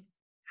putting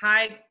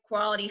high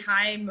quality,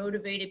 high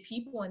motivated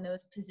people in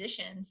those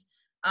positions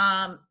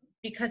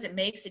because it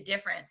makes a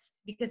difference.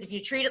 Because if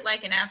you treat it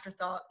like an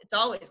afterthought, it's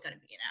always going to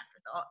be an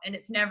afterthought and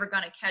it's never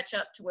going to catch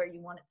up to where you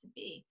want it to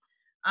be.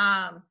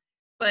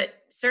 But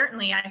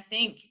certainly I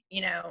think,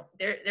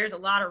 there's a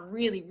lot of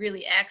really,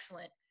 really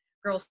excellent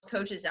girls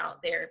coaches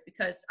out there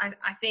because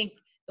I think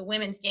the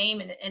women's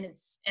game in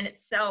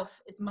itself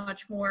is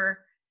much more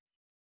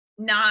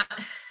I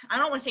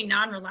don't want to say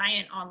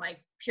non-reliant on like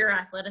pure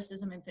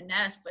athleticism and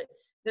finesse, but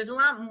there's a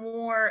lot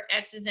more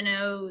X's and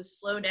O's,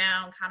 slow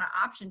down kind of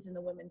options in the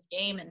women's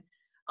game. And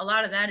a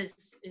lot of that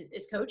is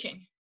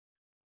coaching.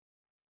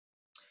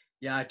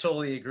 Yeah, I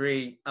totally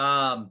agree.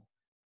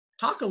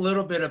 Talk a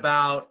little bit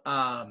about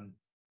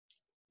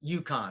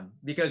UConn,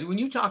 because when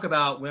you talk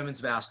about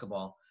women's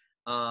basketball,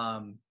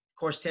 of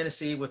course,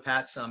 Tennessee with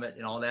Pat Summitt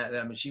and all that,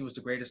 she was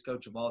the greatest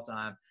coach of all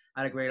time.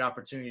 I had a great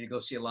opportunity to go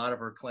see a lot of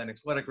her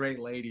clinics. What a great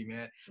lady,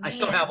 man. I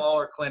still have all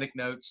her clinic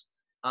notes.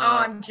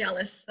 I'm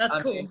jealous. That's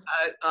cool.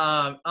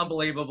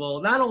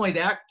 Unbelievable. Not only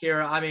that,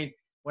 Kara, I mean,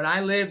 when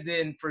I lived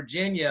in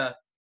Virginia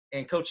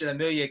and coached at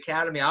Amelia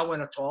Academy, I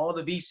went up to all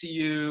the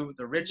VCU,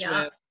 the Richmond.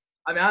 Yeah.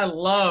 I mean, I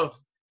love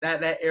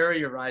that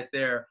area right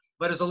there,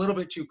 but it's a little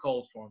bit too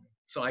cold for me.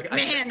 So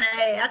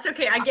hey, that's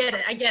okay. I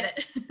get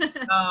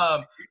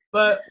it.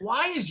 But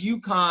why is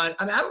UConn?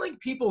 I mean, I don't think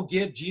people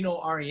give Gino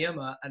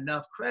Auriemma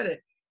enough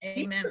credit.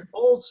 Amen. He's the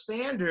gold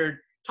standard.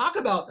 Talk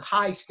about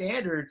high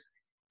standards.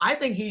 I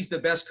think he's the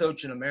best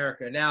coach in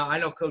America. Now, I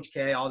know Coach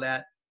K, all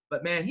that,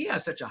 but man, he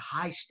has such a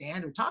high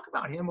standard. Talk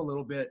about him a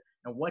little bit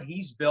and what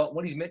he's built,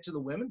 what he's meant to the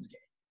women's game.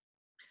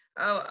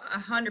 Oh,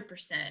 100%.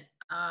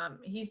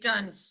 He's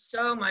done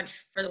so much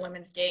for the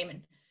women's game,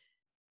 and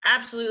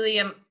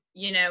absolutely,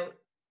 you know,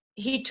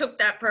 he took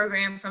that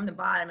program from the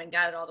bottom and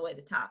got it all the way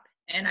to the top.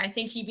 And I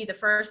think he'd be the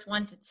first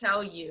one to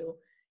tell you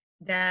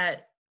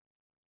that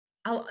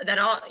all,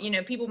 you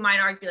know, people might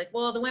argue like,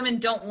 well, the women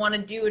don't want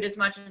to do it as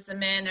much as the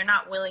men. They're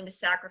not willing to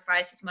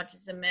sacrifice as much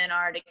as the men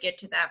are to get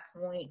to that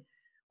point,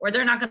 or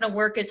they're not going to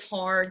work as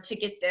hard to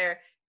get there.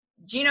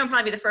 Gino will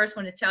probably be the first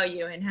one to tell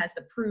you, and has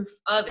the proof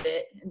of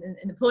it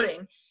in the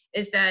pudding,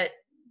 is that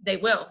they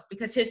will,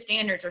 because his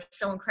standards are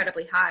so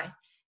incredibly high.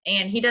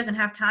 And he doesn't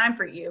have time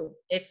for you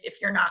if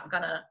you're not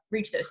going to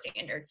reach those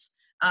standards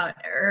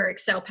or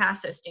excel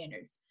past those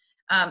standards.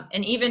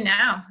 And even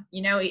now,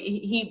 you know,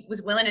 he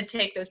was willing to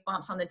take those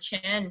bumps on the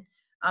chin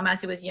as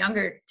he was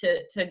younger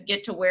to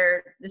get to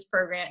where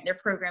their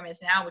program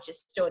is now, which is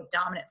still a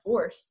dominant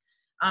force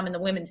in the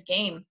women's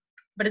game.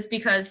 But it's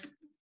because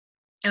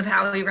of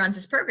how he runs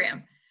his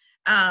program.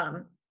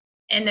 And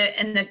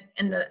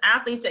the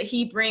athletes that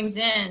he brings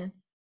in,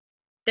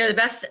 they're the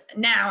best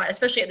now,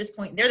 especially at this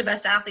point. They're the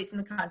best athletes in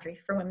the country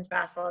for women's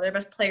basketball. They're the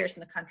best players in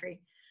the country.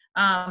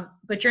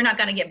 But you're not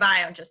going to get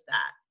by on just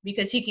that,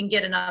 because he can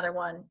get another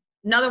one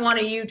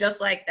of you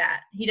just like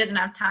that. He doesn't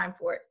have time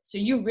for it. So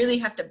you really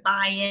have to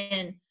buy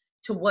in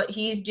to what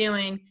he's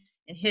doing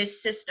in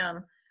his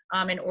system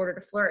in order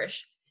to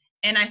flourish.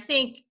 And I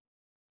think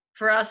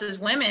for us as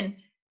women,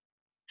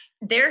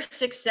 their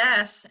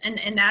success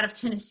and that of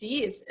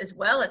Tennessee as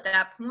well at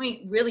that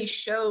point really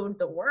showed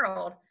the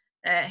world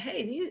that,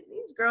 hey,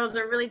 these girls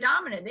are really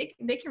dominant.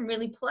 They can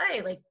really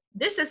play. Like,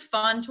 this is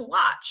fun to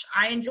watch.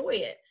 I enjoy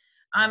it.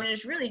 And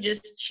it's really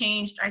just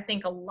changed, I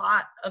think, a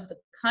lot of the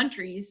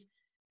countries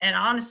and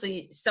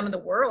honestly some of the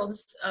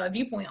world's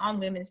viewpoint on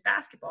women's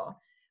basketball.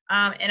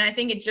 And I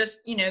think it just,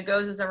 you know,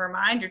 goes as a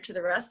reminder to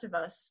the rest of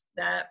us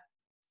that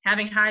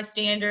having high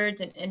standards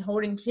and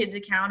holding kids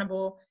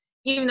accountable,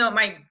 even though it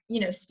might,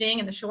 you know, sting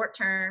in the short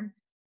term,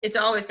 it's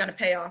always going to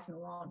pay off in the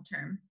long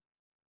term.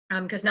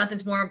 Because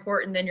nothing's more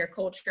important than your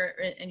culture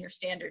and your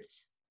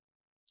standards.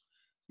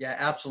 Yeah,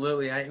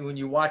 absolutely. When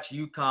you watch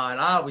UConn,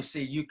 I always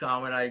see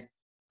UConn when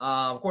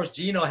of course,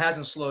 Gino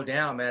hasn't slowed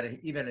down, man,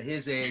 even at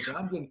his age.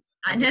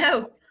 I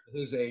know.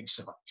 His age,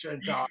 so I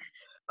shouldn't talk.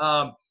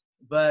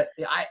 But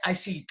I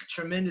see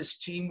tremendous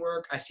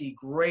teamwork. I see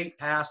great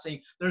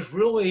passing.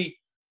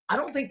 I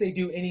don't think they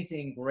do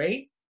anything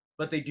great,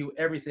 but they do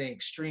everything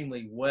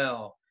extremely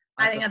well.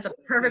 I think that's a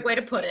perfect way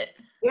to put it.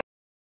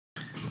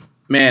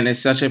 Man, it's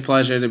such a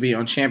pleasure to be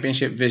on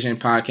Championship Vision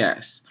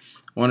Podcast,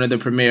 one of the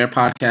premier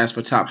podcasts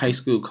for top high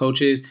school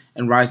coaches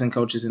and rising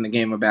coaches in the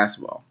game of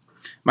basketball.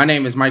 My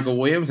name is Michael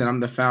Williams, and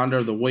I'm the founder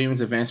of the Williams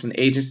Advancement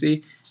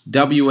Agency.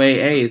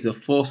 WAA is a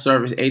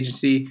full-service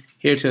agency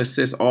here to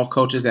assist all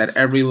coaches at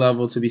every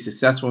level to be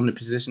successful in the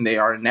position they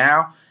are in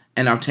now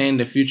and obtain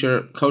the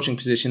future coaching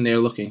position they're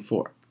looking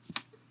for.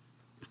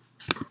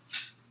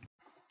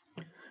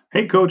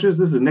 Hey coaches,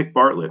 this is Nick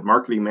Bartlett,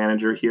 Marketing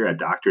Manager here at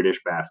Dr.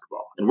 Dish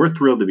Basketball, and we're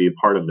thrilled to be a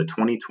part of the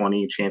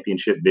 2020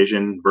 Championship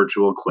Vision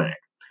Virtual Clinic.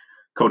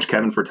 Coach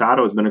Kevin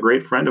Furtado has been a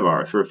great friend of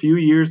ours for a few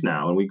years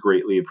now, and we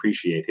greatly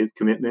appreciate his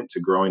commitment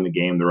to growing the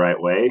game the right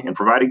way and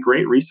providing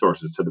great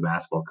resources to the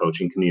basketball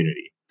coaching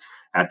community.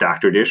 At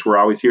Dr. Dish, we're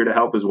always here to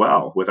help as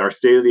well with our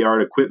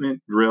state-of-the-art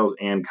equipment, drills,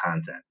 and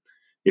content.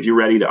 If you're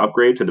ready to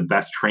upgrade to the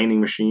best training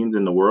machines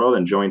in the world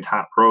and join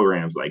top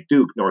programs like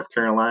Duke, North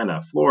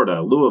Carolina, Florida,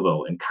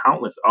 Louisville, and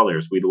countless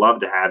others, we'd love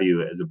to have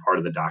you as a part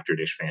of the Dr.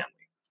 Dish family.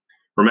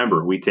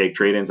 Remember, we take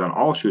trade-ins on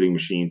all shooting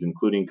machines,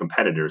 including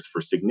competitors, for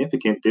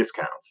significant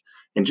discounts.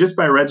 And just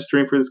by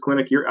registering for this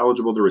clinic, you're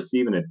eligible to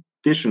receive an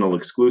additional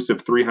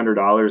exclusive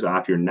 $300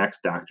 off your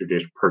next Dr.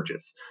 Dish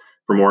purchase.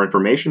 For more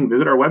information,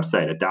 visit our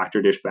website at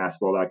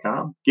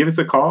drdishbasketball.com, give us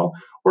a call,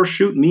 or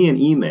shoot me an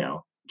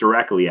email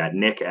directly at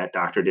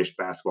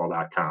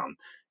nick@drdishbasketball.com.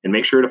 And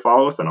make sure to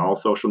follow us on all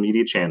social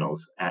media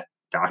channels at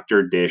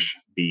Dr. Dish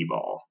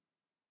B-Ball.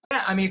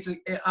 Yeah, I mean,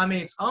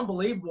 it's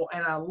unbelievable.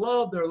 And I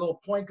love their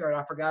little point guard.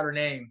 I forgot her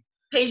name.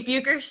 Paige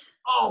Buchers.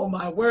 Oh,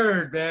 my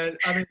word, man.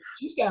 I mean,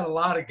 she's got a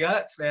lot of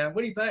guts, man.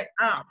 What do you think?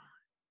 Oh,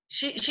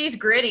 she's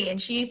gritty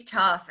and she's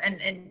tough.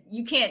 And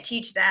you can't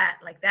teach that.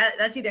 Like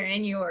that's either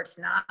in you or it's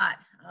not.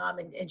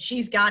 And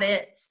she's got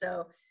it.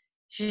 So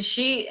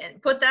she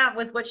put that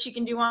with what she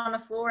can do on the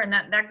floor, and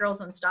that girl's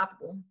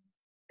unstoppable.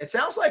 It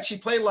sounds like she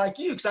played like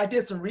you, because I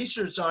did some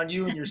research on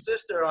you and your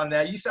sister on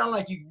that. You sound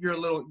like you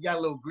got a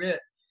little grit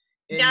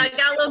Got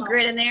a little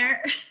grit in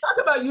there. Talk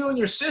about you and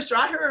your sister.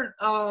 I heard,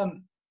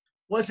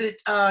 was it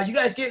you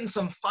guys getting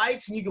some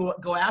fights and you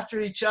go after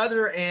each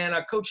other, and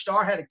Coach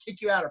Starr had to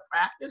kick you out of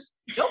practice?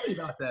 Tell me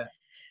about that.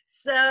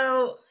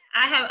 So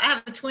I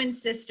have a twin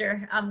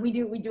sister. We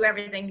do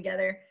everything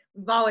together.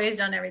 We've always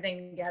done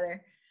everything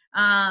together.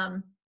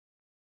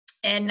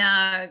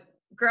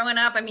 Growing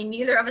up, I mean,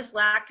 neither of us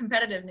lack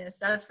competitiveness,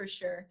 that's for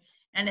sure.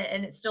 And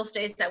it still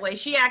stays that way.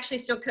 She actually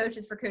still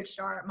coaches for Coach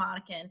Starr at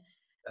Monacan.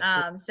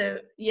 Cool. So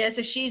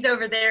she's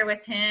over there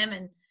with him.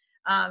 And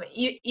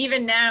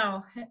even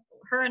now,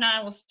 her and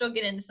I will still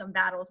get into some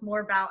battles more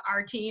about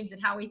our teams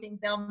and how we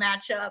think they'll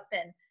match up.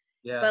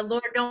 But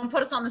Lord, don't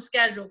put us on the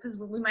schedule, because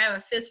we might have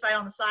a fist fight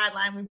on the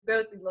sideline. We'd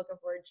both be looking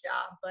for a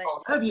job. But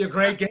that'd be a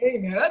great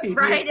game, man. That'd be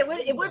right.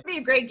 It would be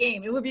a great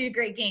game. It would be a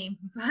great game.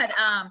 But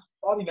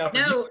probably not for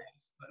no.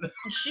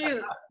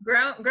 Shoot,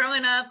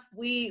 growing up,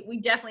 we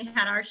definitely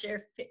had our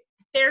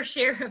fair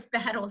share of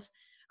battles.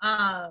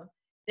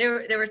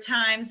 There were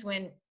times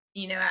when,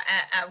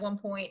 at one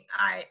point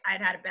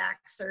I'd had a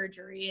back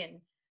surgery, and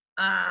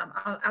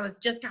I was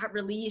just got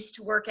released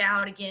to work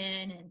out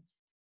again, and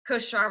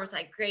Coach Starr was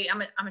like, "Great,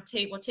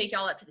 we'll take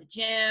y'all up to the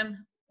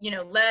gym.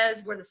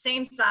 Les, we're the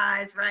same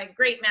size, right?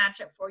 Great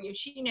matchup for you.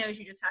 She knows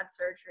you just had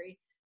surgery.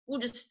 We'll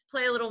just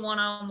play a little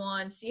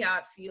one-on-one, see how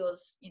it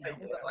feels. We'll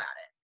go at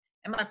it."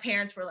 And my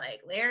parents were like,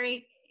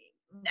 "Larry,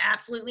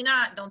 absolutely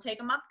not. Don't take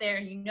them up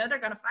there. They're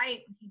going to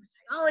fight." And he was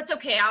like, "Oh, it's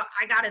okay.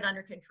 I got it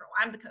under control.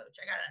 I'm the coach.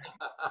 I got it under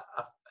control."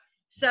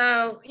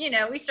 So,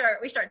 we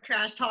start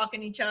trash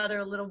talking each other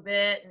a little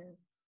bit. And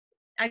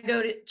I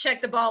go to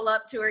check the ball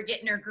up to her,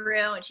 getting her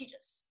grill, and she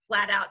just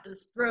flat out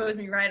just throws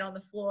me right on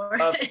the floor.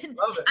 Love it.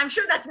 I'm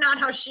sure that's not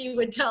how she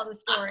would tell the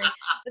story,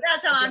 but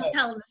that's how I'm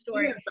telling the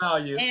story.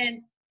 Value.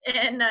 And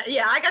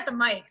I got the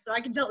mic, so I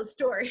can tell the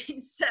story.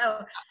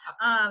 So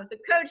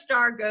Coach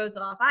Starr goes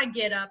off. I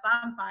get up.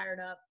 I'm fired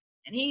up.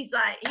 And he's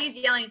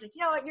yelling. He's like,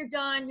 "You know what? You're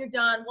done.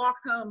 Walk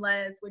home,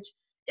 Les," which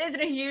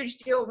isn't a huge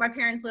deal. My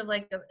parents live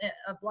like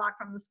a block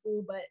from the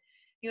school, but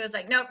he was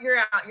like, "Nope, you're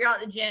out. You're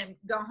out the gym.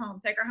 Go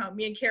home. Take her home.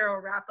 Me and Carol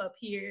wrap up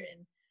here."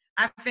 And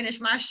I finish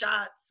my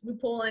shots. We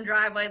pull in the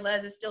driveway.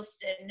 Les is still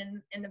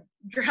sitting in the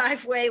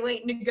driveway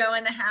waiting to go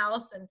in the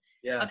house. And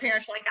my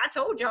parents were like, "I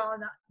told y'all,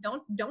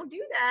 don't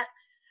do that."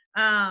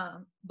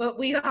 But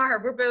we're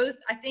both,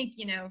 I think,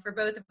 for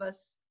both of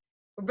us,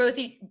 we're both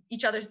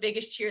each other's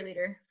biggest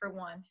cheerleader, for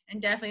one,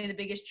 and definitely the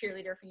biggest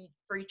cheerleader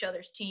for each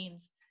other's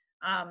teams.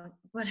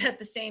 But at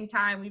the same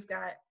time, we've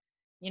got,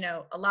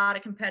 a lot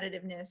of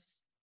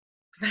competitiveness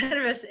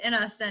in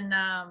us. And,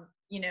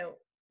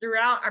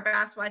 throughout our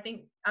basketball, I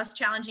think us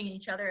challenging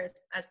each other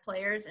as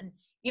players, and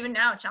even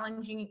now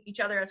challenging each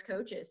other as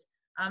coaches,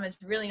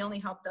 it's really only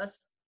helped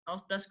us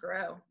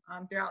grow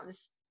throughout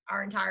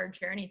our entire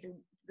journey through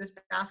this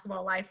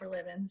basketball life we're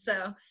living.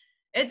 So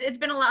it's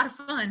been a lot of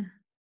fun.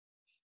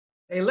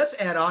 Hey, let's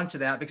add on to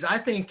that, because I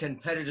think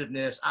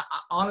competitiveness,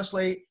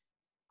 honestly,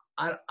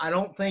 I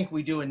don't think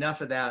we do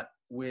enough of that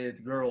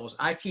with girls.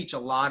 I teach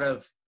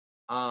our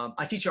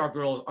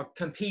girls,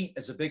 compete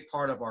is a big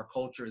part of our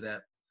culture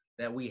that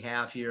we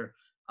have here.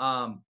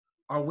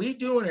 Are we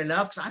doing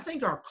enough? Because I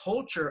think our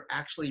culture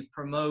actually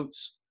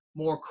promotes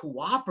more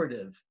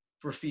cooperative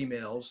for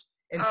females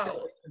instead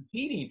of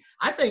competing.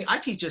 I think I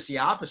teach us the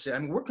opposite. I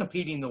mean, we're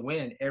competing to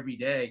win every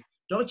day.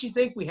 Don't you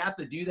think we have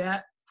to do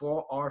that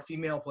for our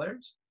female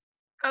players?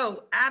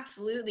 Oh,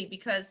 absolutely.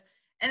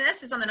 And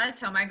this is something I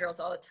tell my girls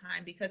all the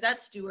time, because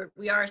at Stewart,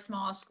 we are a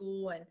small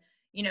school, and,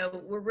 we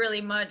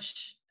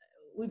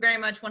very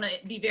much want to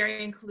be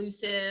very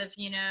inclusive,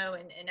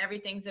 and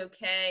everything's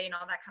okay and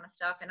all that kind of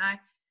stuff. And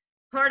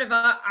part of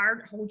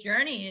our whole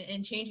journey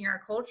in changing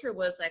our culture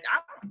was like,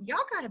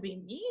 y'all got to be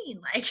mean.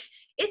 Like,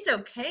 it's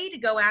okay to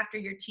go after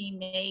your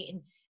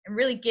teammate and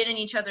really get in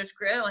each other's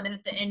grill. And then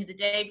at the end of the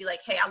day, be like,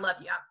 "Hey, I love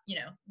you.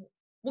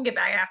 We'll get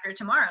back after it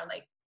tomorrow.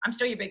 Like, I'm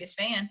still your biggest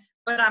fan,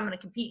 but I'm going to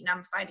compete and I'm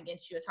going to fight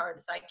against you as hard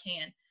as I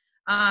can."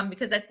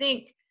 Because I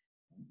think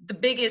the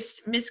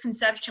biggest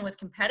misconception with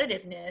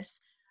competitiveness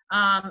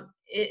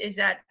is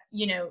that,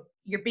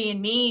 you're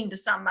being mean to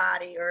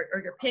somebody or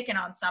you're picking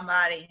on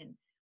somebody, and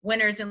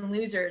winners and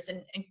losers.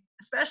 And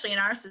especially in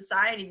our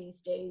society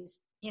these days,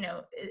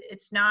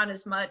 it's not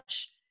as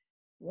much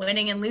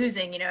winning and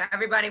losing.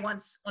 Everybody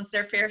wants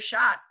their fair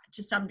shot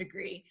to some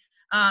degree.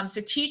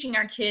 So teaching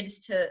our kids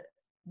to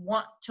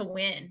want to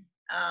win,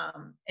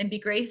 and be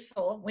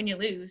graceful when you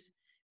lose,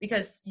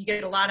 because you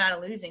get a lot out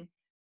of losing,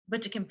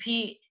 but to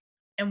compete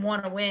and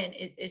want to win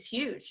is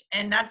huge.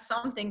 And that's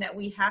something that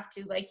we have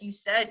to, like you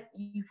said,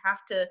 you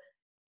have to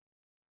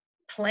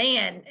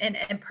plan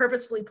and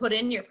purposefully put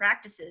in your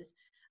practices,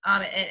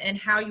 and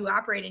how you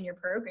operate in your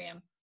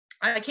program.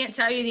 I can't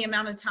tell you the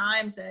amount of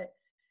times that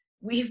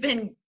we've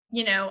been,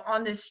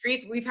 on this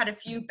streak. We've had a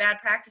few bad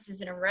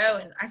practices in a row,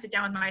 and I sit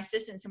down with my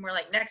assistants and we're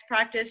like, next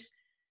practice,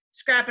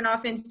 scrapping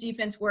offense,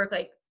 defense work.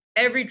 Like,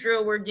 every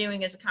drill we're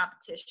doing is a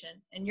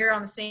competition, and you're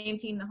on the same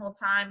team the whole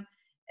time.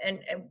 And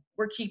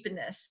we're keeping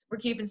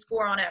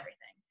score on everything.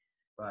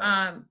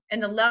 Right.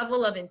 And the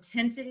level of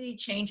intensity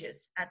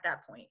changes at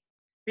that point.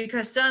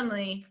 because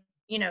suddenly,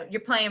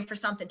 you're playing for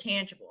something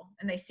tangible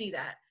and they see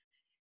that.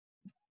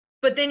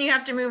 But then you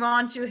have to move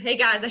on to, hey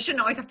guys, I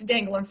shouldn't always have to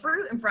dangle in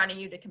fruit in front of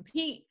you to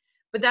compete.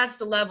 But that's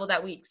the level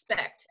that we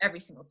expect every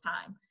single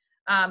time.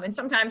 And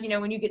sometimes,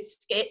 when you get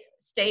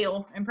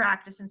stale in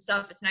practice and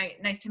stuff, it's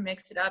nice to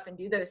mix it up and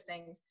do those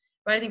things.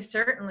 But I think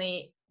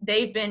certainly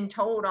they've been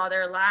told all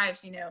their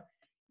lives,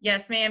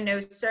 yes, ma'am, no,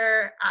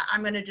 sir.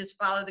 I'm going to just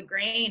follow the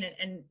grain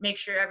and make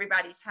sure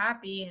everybody's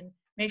happy and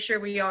make sure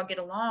we all get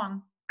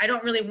along. I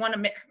don't really want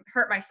to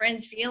hurt my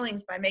friends'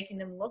 feelings by making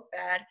them look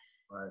bad.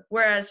 Right.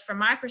 Whereas from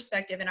my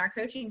perspective and our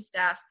coaching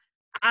staff,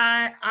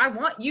 I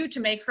want you to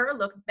make her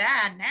look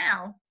bad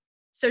now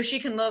so she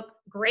can look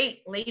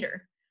great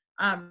later.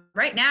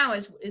 Right now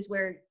is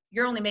where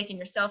you're only making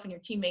yourself and your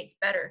teammates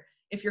better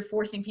if you're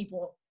forcing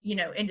people,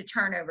 into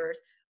turnovers,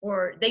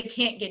 or they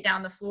can't get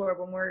down the floor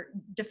when we're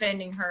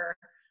defending her,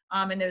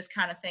 and those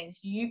kind of things.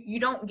 You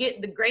don't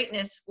get the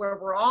greatness where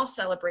we're all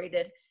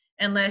celebrated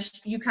unless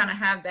you kind of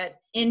have that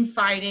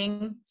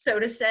infighting, so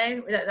to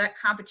say, that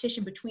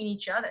competition between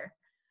each other.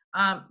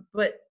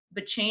 But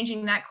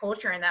changing that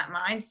culture and that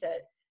mindset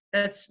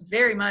that's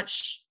very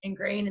much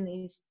ingrained in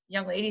these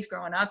young ladies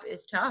growing up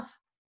is tough.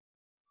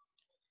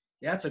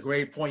 Yeah, that's a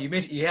great point.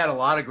 You had a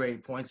lot of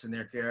great points in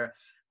there, Kara.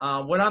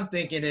 What I'm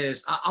thinking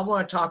is I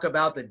want to talk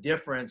about the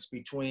difference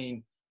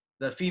between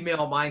the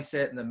female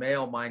mindset and the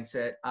male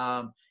mindset.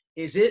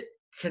 Is it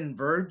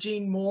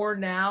converging more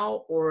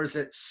now, or is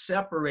it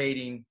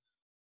separating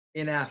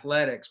in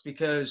athletics?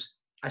 Because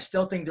I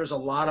still think there's a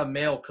lot of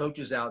male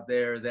coaches out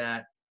there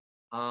that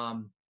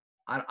I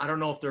don't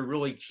know if they're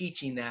really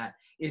teaching that.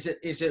 Is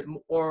it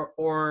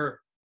or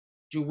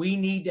do we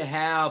need to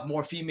have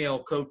more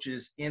female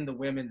coaches in the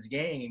women's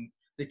game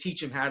to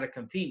teach them how to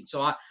compete?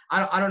 So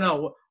I don't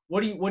know.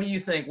 What do you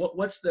think?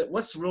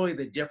 What's really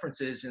the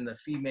differences in the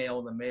female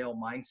and the male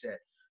mindset?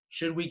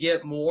 Should we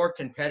get more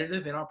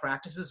competitive in our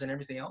practices and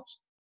everything else?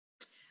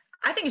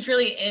 I think it's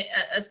really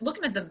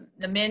looking at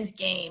the men's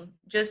game,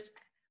 just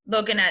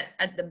looking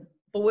at the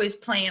boys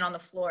playing on the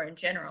floor in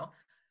general.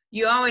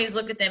 You always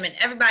look at them and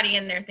everybody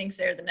in there thinks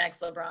they're the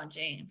next LeBron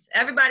James.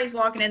 Everybody's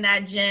walking in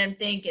that gym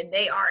thinking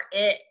they are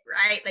it,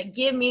 right? Like,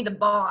 give me the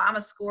ball. I'm going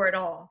to score it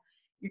all.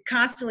 You're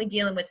constantly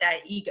dealing with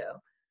that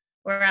ego.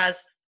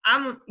 Whereas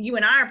you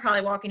and I are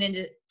probably walking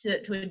into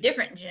a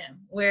different gym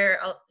where,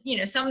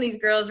 some of these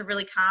girls are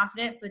really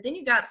confident, but then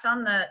you got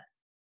some that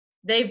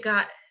they've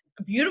got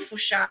a beautiful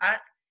shot.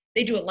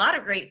 They do a lot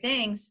of great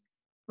things,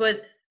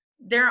 but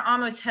they're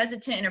almost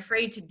hesitant and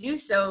afraid to do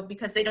so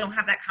because they don't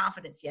have that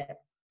confidence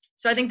yet.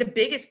 So I think the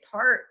biggest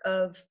part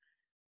of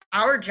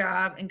our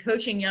job in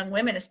coaching young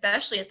women,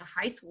 especially at the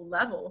high school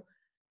level,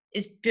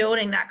 is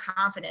building that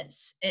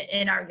confidence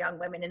in our young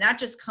women. And that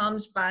just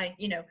comes by,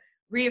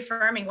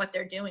 reaffirming what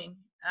they're doing.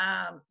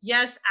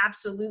 Yes,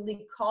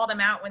 absolutely. Call them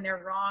out when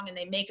they're wrong and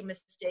they make a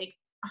mistake,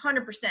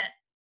 100%.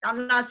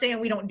 I'm not saying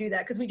we don't do that,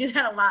 because we do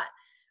that a lot.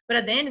 But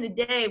at the end of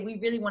the day, we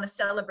really want to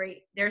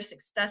celebrate their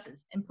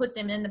successes and put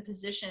them in the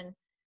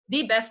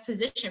best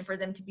position for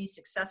them to be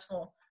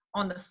successful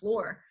on the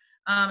floor.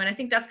 And I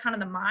think that's kind of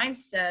the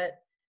mindset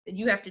that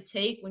you have to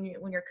take when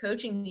you're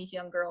coaching these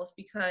young girls,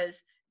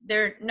 because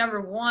they're,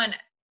 number one,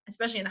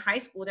 especially in the high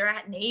school, they're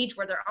at an age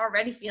where they're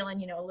already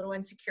feeling, a little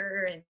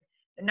insecure and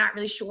they're not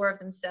really sure of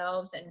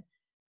themselves. And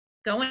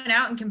going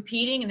out and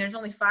competing, and there's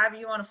only 5 of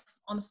you on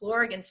the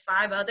floor against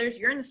 5 others,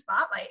 you're in the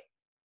spotlight,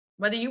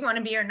 whether you want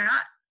to be or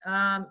not.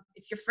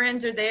 If your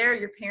friends are there,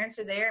 your parents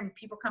are there, and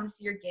people come to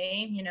see your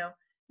game,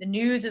 the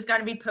news is going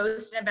to be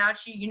posting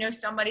about you.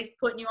 Somebody's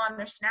putting you on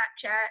their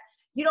Snapchat.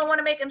 You don't want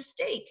to make a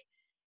mistake.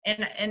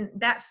 And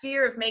that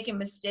fear of making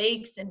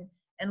mistakes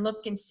and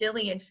looking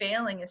silly and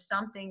failing is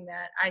something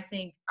that I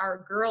think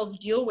our girls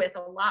deal with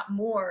a lot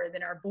more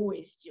than our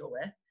boys deal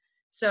with.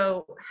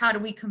 So how do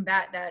we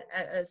combat that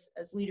as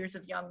leaders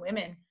of young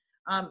women?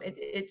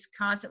 It's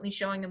constantly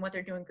showing them what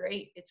they're doing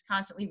great. It's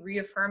constantly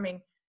reaffirming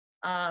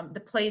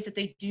the plays that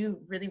they do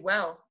really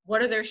well.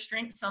 What are their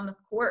strengths on the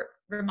court?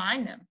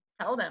 Remind them,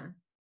 tell them,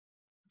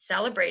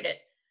 celebrate it.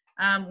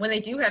 When they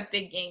do have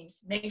big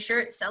games, make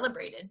sure it's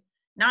celebrated,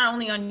 not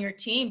only on your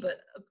team, but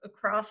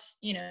across,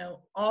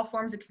 all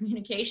forms of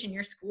communication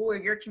your school or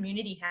your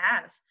community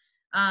has,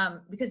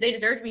 because they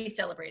deserve to be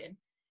celebrated.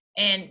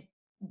 And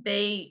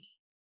they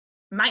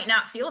might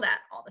not feel that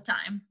all the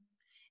time.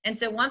 And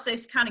so once they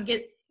kind of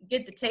get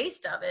the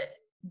taste of it,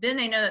 then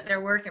they know that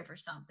they're working for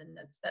something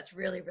that's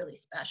really, really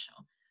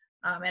special.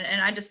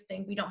 And I just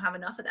think we don't have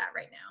enough of that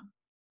right now.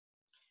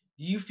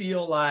 Do you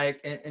feel like,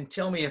 and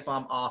tell me if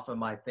I'm off in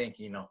my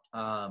thinking,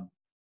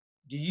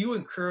 do you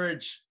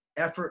encourage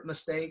effort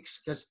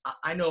mistakes? Because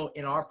I know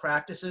in our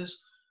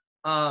practices,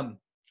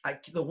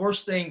 the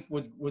worst thing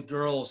with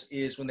girls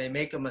is when they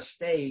make a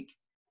mistake,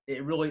 they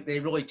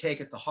really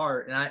take it to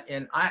heart.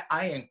 And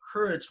I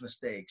encourage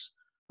mistakes,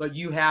 but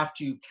you have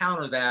to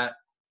counter that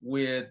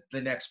with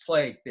the next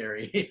play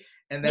theory.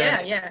 And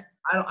then yeah.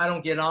 I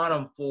don't get on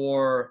them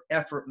for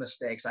effort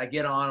mistakes. I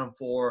get on them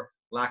for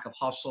lack of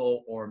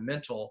hustle or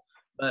mental.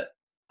 But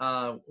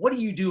what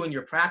do you do in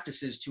your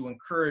practices to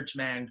encourage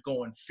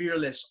going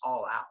fearless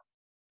all out?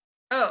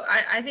 Oh,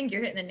 I think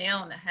you're hitting the nail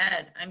on the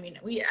head. I mean,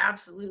 we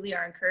absolutely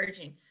are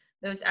encouraging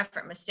those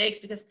effort mistakes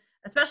because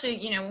especially,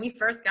 when we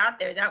first got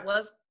there, that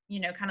was,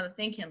 kind of the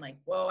thinking like,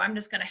 whoa, I'm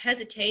just going to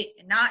hesitate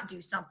and not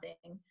do something.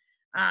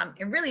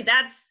 And really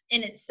that's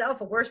in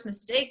itself a worse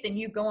mistake than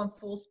you going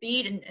full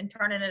speed and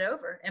turning it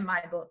over in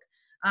my book.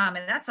 And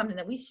that's something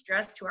that we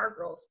stress to our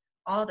girls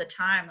all the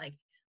time. Like,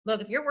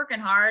 look, if you're working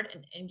hard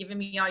and giving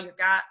me all you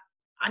got,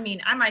 I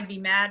mean, I might be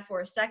mad for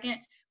a second,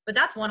 but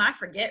that's one I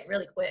forget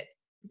really quick.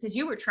 Because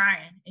you were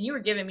trying and you were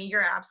giving me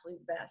your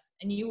absolute best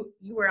and you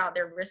were out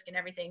there risking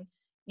everything,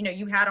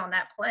 you had on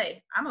that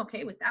play. I'm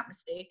okay with that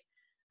mistake.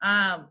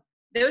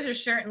 Those are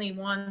certainly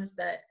ones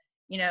that,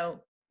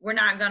 we're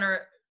not going to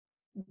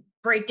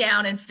break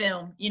down in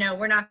film.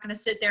 We're not going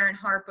to sit there and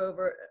harp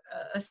over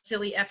a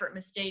silly effort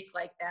mistake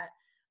like that.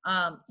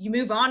 You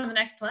move on to the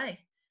next play.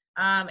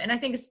 And I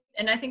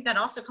think that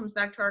also comes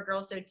back to our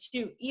girls though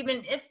too.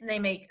 Even if they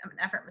make an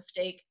effort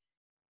mistake,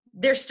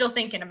 they're still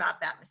thinking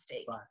about that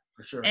mistake. Right,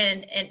 for sure.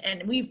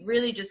 And we've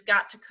really just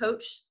got to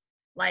coach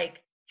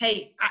like,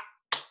 hey,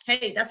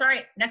 that's all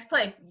right. Next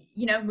play,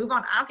 move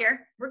on. I don't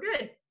care. We're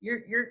good.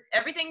 You're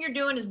everything you're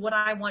doing is what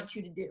I want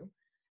you to do.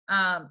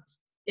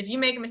 If you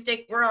make a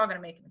mistake, we're all going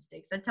to make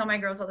mistakes. I tell my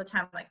girls all the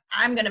time, like,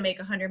 I'm going to make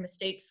 100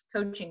 mistakes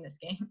coaching this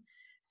game.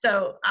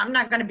 So I'm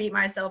not going to beat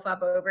myself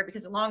up over it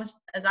because as long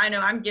as I know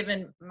I'm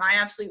giving my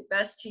absolute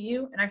best to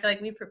you and I feel like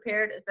we've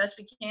prepared as best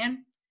we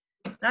can,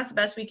 that's the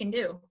best we can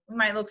do. We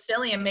might look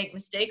silly and make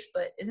mistakes,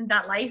 but isn't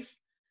that life?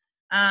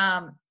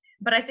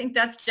 But I think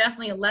that's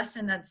definitely a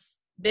lesson that's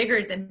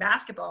bigger than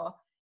basketball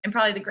and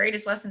probably the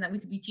greatest lesson that we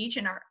could be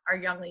teaching our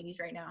young ladies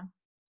right now.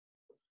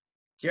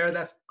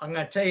 Kiara, I'm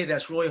going to tell you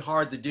that's really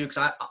hard to do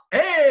because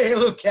hey,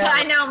 look cat.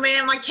 I know,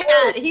 man, my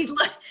cat. He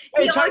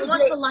always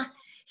wants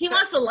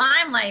the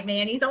limelight,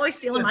 man. He's always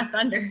stealing my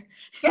thunder.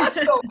 Cats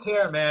don't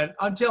care, man.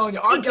 I'm telling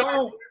you,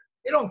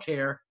 they don't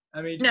care.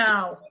 I mean,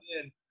 no.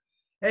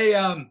 Hey,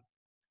 I'm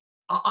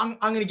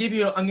going to give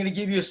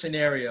you a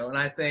scenario, and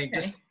I think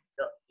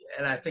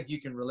and I think you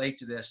can relate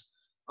to this.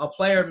 A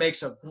player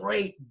makes a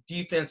great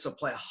defensive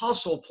play,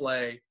 hustle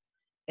play,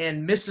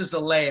 and misses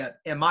the layup,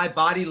 and my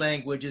body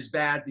language is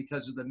bad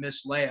because of the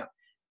missed layup.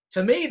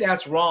 To me,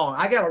 that's wrong.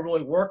 I got to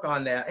really work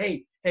on that.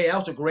 Hey, that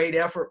was a great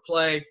effort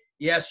play.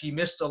 Yes, you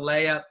missed the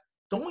layup.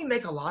 Don't we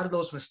make a lot of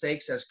those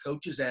mistakes as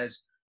coaches,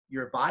 as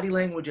your body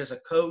language as a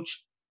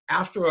coach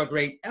after a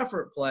great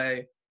effort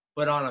play,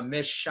 but on a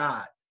missed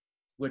shot?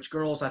 Which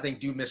girls I think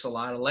do miss a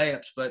lot of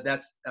layups, but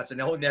that's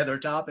another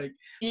topic.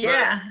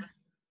 Yeah.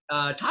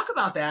 But, talk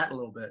about that a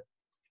little bit.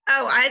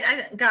 Oh,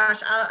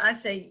 I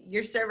say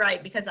you're so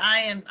right because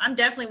I'm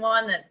definitely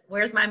one that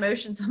wears my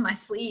emotions on my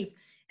sleeve,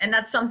 and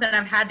that's something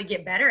I've had to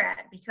get better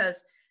at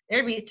because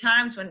there'd be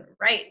times when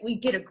we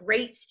get a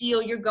great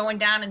steal, you're going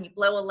down and you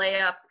blow a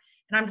layup,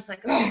 and I'm just like,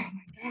 oh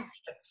my gosh.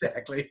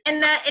 Exactly.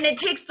 And it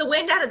takes the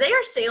wind out of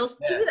their sails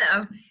too,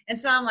 though. And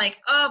so I'm like,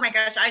 oh my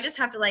gosh, I just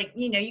have to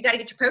you got to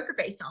get your poker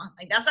face on.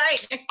 Like, that's all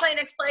right.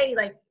 Next play.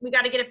 Like, we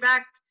got to get it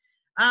back.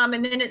 And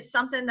then it's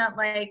something that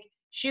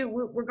shoot,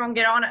 we're going to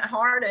get on it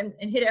hard and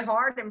hit it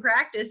hard in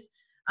practice.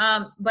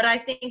 But I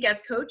think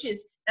as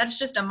coaches, that's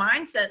just a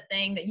mindset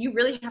thing that you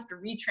really have to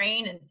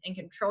retrain and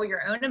control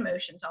your own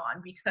emotions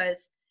on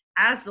because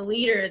as the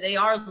leader, they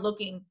are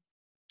looking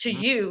to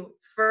you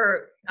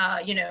for,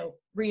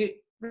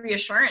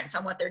 reassurance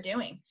on what they're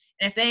doing.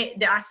 And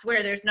if I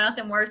swear there's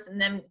nothing worse than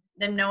them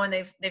knowing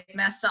they've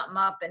messed something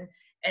up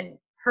and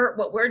hurt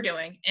what we're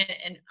doing.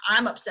 And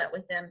I'm upset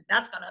with them.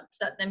 That's going to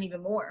upset them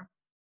even more.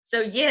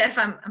 So yeah, if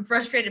I'm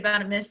frustrated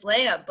about a missed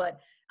layup,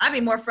 but I'd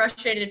be more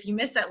frustrated if you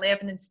missed that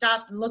layup and then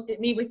stopped and looked at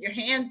me with your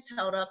hands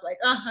held up like,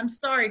 oh, I'm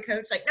sorry,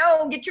 coach. Like,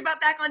 no, get your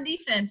butt back on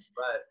defense.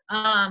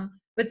 Right.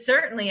 But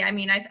certainly, I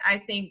mean,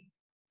 I think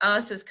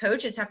us as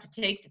coaches have to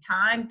take the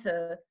time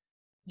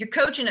you're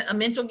coaching a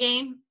mental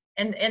game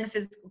and the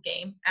physical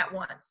game at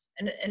once.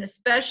 And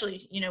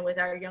especially, with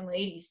our young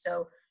ladies.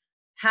 So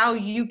how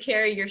you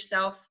carry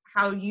yourself,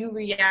 how you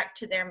react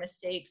to their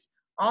mistakes,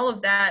 all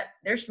of that,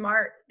 they're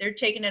smart. They're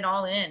taking it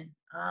all in.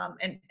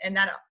 And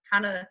that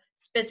kind of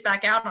spits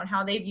back out on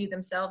how they view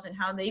themselves and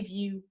how they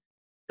view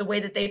the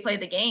way that they play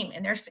the game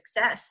and their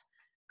success.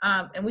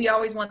 And we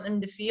always want them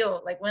to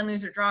feel like win,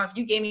 lose, or draw. If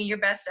you gave me your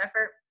best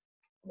effort,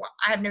 well,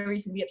 I have no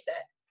reason to be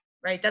upset,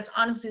 right? That's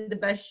honestly the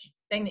best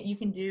thing that you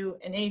can do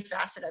in any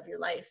facet of your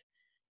life.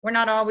 We're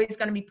not always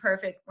going to be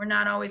perfect. We're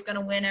not always going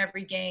to win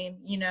every game,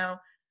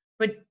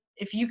 but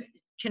if you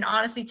can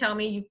honestly tell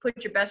me you've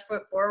put your best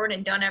foot forward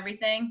and done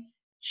everything,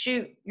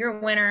 shoot, you're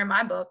a winner in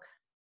my book.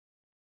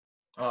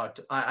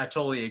 I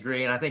totally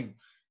agree. And I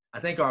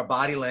think our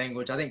body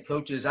language, I think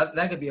coaches,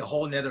 that could be a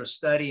whole nother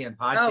study and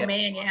podcast. Oh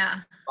man,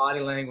 yeah. Body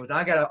language.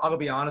 I'll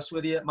be honest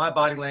with you. My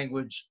body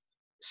language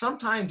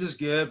sometimes is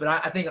good, but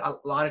I think a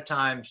lot of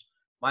times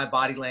my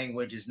body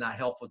language is not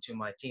helpful to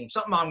my team.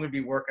 Something I'm going to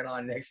be working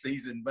on next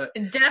season, but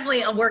it's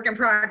definitely a work in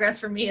progress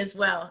for me as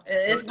well.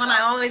 It's one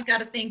I always got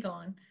to think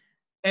on.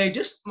 Hey,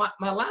 just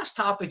my last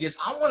topic is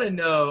I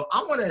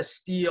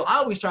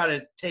always try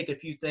to take a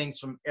few things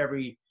from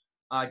every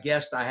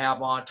guest I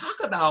have on. Talk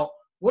about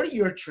what are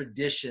your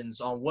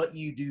traditions on what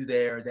you do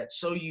there that's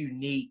so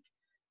unique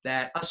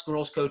that us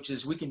girls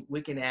coaches, we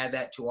can add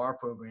that to our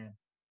program?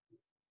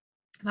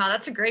 Wow,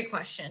 that's a great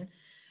question.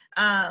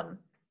 Our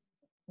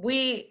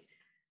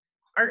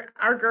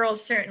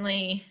girls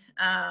certainly,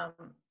 I'm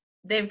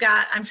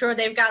sure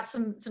they've got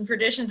some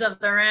traditions of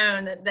their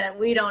own that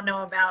we don't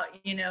know about,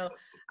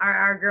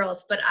 our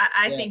girls. But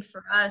I think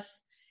for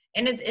us,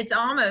 and it's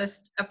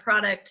almost a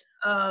product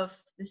of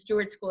the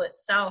Stewart School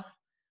itself.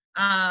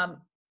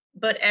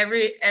 But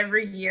every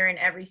year and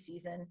every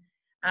season,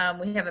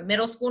 we have a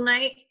middle school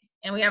night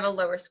and we have a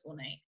lower school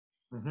night.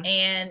 Mm-hmm.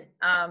 And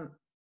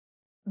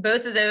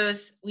both of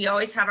those, we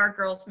always have our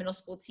girls middle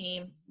school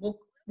team.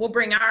 We'll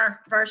bring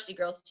our varsity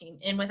girls team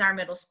in with our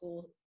middle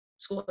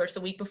schoolers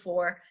the week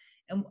before,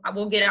 and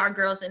we'll get our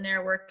girls in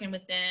there working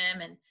with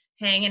them and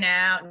hanging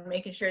out and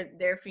making sure that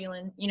they're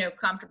feeling,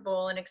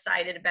 comfortable and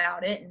excited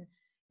about it. And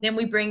then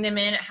we bring them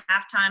in at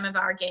halftime of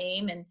our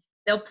game, and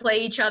they'll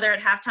play each other at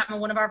halftime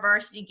of one of our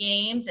varsity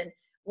games, and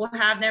we'll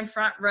have them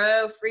front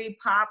row, free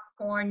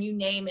popcorn, you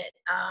name it.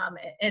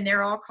 And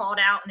they're all called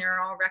out and they're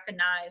all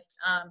recognized.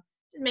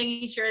 Just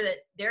making sure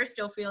that they're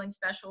still feeling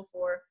special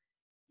for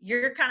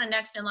you're kind of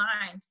next in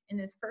line in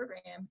this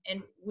program.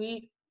 And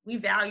we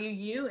value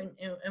you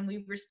and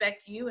we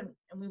respect you and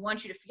we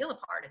want you to feel a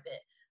part of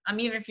it.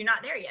 Even if you're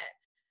not there yet.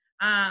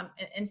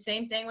 And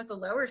same thing with the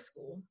lower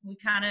school. We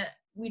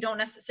don't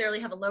necessarily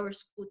have a lower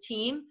school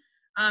team,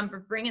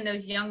 but bringing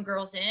those young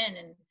girls in,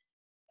 and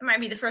it might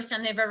be the first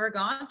time they've ever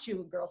gone to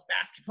a girls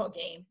basketball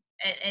game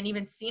and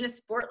even seen a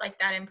sport like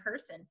that in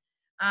person.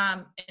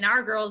 And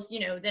our girls,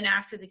 then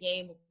after the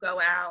game, will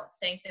go out,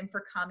 thank them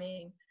for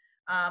coming,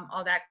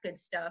 all that good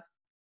stuff.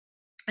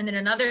 And then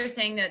another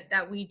thing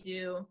that we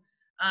do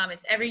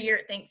is every year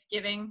at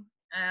Thanksgiving,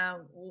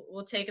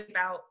 we'll take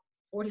about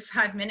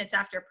 45 minutes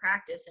after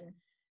practice, and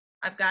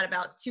I've got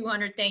about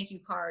 200 thank you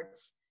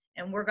cards,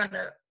 and we're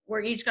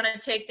each gonna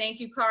take thank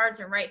you cards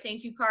and write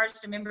thank you cards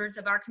to members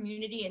of our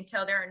community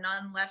until there are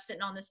none left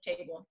sitting on this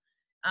table.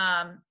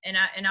 And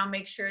I'll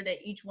make sure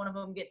that each one of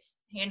them gets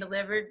hand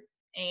delivered.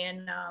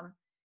 And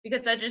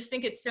because I just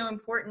think it's so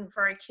important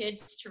for our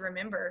kids to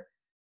remember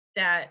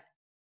that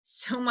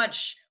so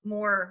much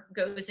more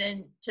goes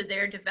into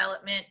their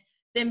development,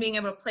 them being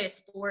able to play a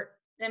sport,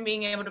 them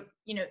being able to,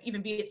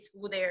 even be at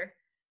school there,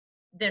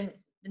 than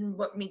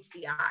what meets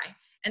the eye.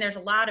 And there's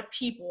a lot of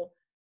people,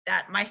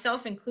 that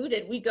myself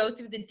included, we go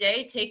through the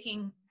day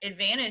taking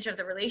advantage of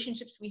the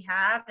relationships we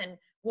have and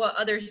what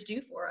others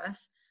do for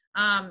us.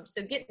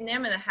 So getting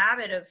them in the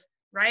habit of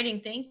writing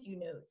thank you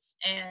notes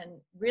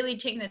and really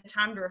taking the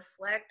time to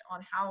reflect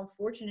on how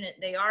fortunate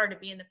they are to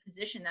be in the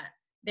position that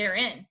they're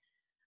in.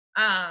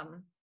 I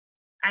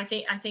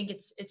think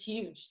it's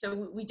huge.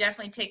 So we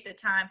definitely take the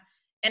time,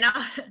 and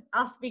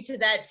I'll speak to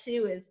that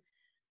too. Is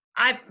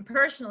my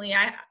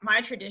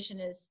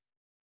tradition is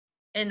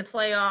in the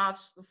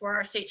playoffs before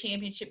our state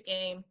championship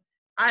game,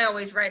 I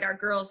always write our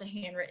girls a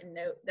handwritten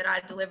note that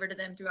I deliver to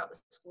them throughout the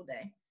school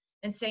day.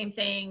 And same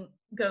thing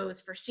goes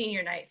for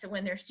senior night. So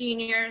when they're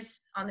seniors,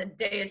 on the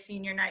day of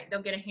senior night,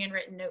 they'll get a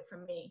handwritten note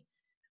from me.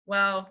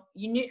 Well,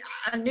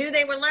 I knew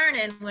they were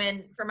learning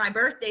when, for my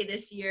birthday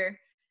this year,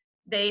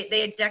 they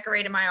had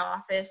decorated my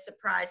office,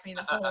 surprised me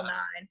the whole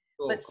nine.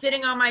 Cool. But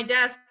sitting on my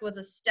desk was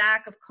a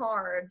stack of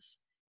cards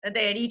that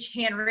they had each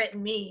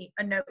handwritten me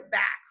a note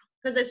back.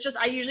 Because it's just,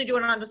 I usually do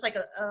it on just like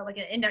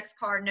an index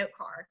card, note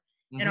card,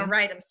 and I'll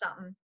write them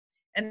something.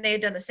 And they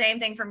had done the same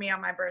thing for me on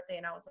my birthday,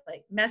 and I was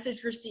like,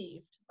 message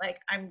received. Like,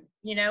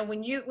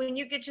 when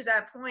you get to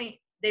that point,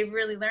 they've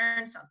really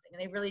learned something and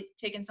they've really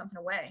taken something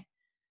away.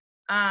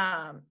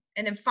 And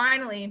then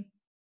finally,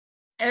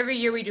 every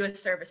year we do a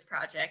service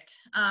project.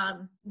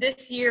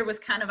 This year was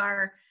kind of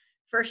our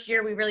first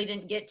year we really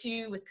didn't get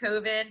to with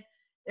COVID.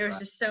 There was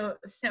just so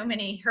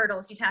many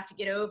hurdles you'd have to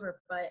get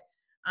over. But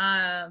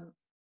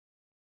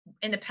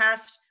in the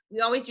past,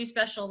 we always do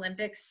Special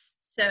Olympics.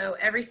 So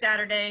every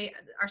Saturday,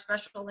 our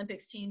Special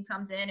Olympics team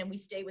comes in and we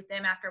stay with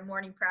them after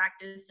morning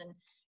practice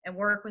and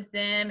work with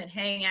them and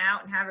hang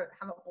out and have a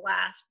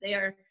blast. They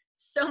are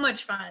so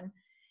much fun.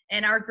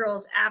 And our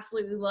girls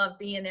absolutely love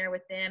being there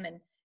with them. And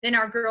then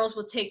our girls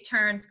will take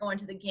turns going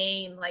to the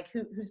game, like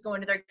who's going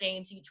to their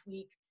games each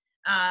week,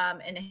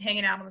 and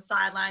hanging out on the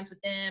sidelines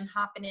with them,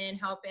 hopping in,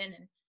 helping.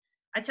 And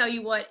I tell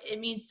you what, it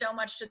means so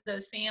much to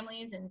those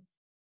families. And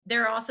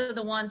they're also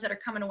the ones that are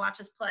coming to watch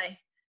us play,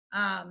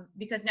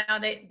 because now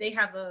they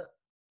have a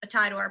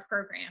tie to our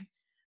program.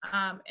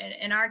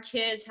 And our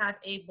kids have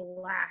a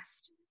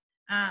blast.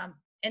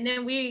 And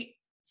then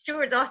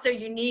Stewart's also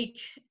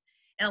unique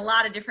in a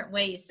lot of different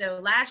ways.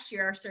 So last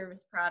year, our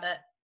service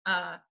project,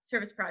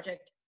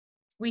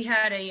 we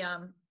had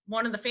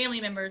one of the family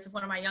members of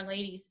one of my young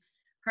ladies,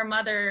 her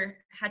mother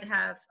had to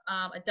have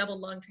a double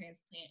lung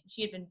transplant.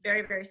 She had been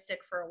very, very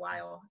sick for a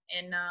while.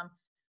 And,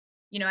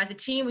 as a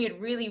team, we had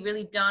really,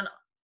 really done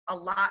a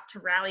lot to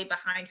rally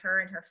behind her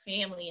and her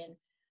family.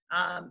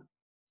 And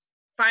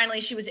finally,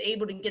 she was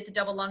able to get the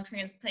double lung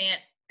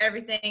transplant.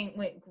 Everything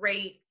went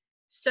great.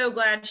 So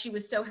glad she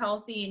was so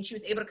healthy and she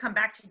was able to come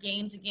back to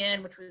games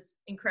again, which was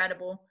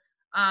incredible.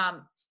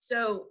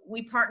 So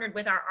we partnered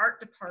with our art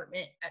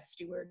department at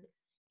Steward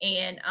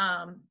and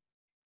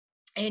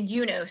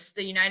UNOS,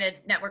 the United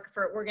Network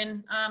for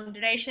Organ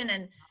Donation.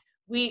 And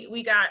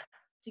we got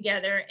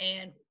together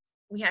and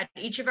we had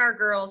each of our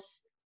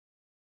girls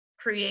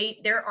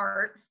create their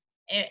art,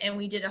 and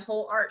we did a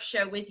whole art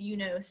show with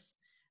UNOS.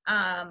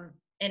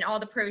 And all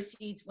the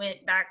proceeds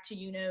went back to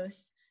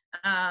UNOS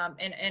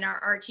and our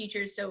art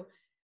teachers. So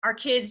our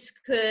kids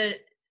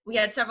we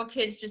had several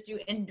kids just do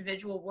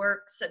individual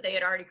works that they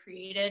had already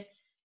created.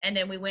 And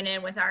then we went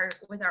in with our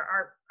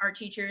art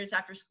teachers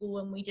after school,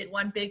 and we did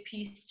one big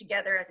piece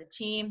together as a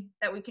team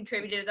that we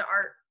contributed to the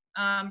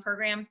art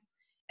program.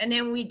 And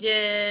then we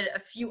did a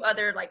few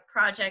other like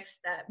projects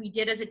that we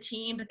did as a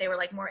team, but they were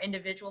like more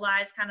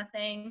individualized kind of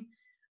thing.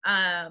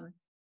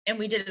 And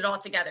we did it all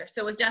together.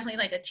 So it was definitely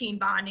like a team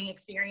bonding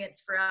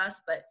experience for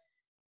us, but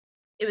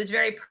it was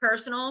very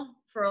personal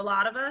for a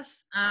lot of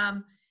us.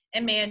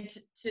 And man,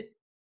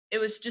 it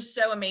was just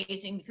so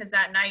amazing because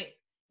that night,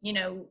 you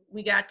know,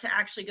 we got to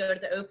actually go to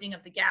the opening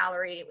of the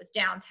gallery. It was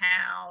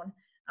downtown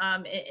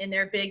in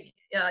their big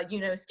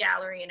UNOS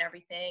gallery and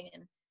everything.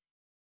 And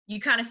you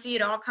kind of see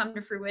it all come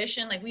to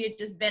fruition. Like we had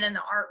just been in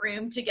the art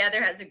room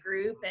together as a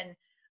group and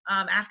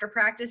after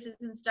practices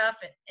and stuff.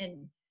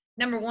 And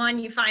number one,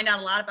 you find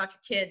out a lot about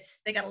your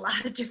kids. They got a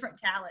lot of different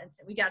talents,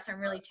 and we got some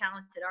really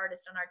talented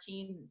artists on our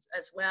teams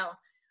as well.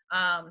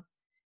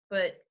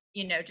 But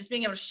you know, just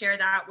being able to share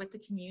that with the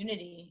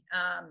community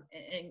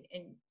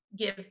and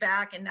give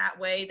back in that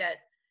way that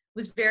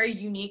was very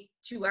unique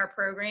to our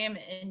program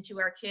and to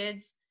our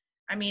kids.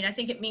 I mean, I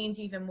think it means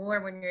even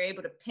more when you're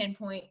able to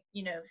pinpoint,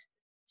 you know,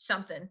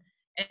 something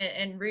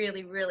and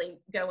really, really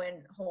go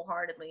in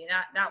wholeheartedly. And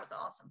that was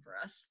awesome for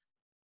us.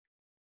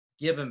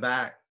 Giving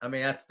back. I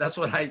mean, that's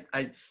what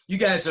you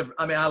guys have.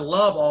 I mean, I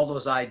love all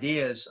those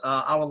ideas.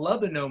 I would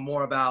love to know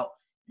more about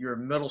your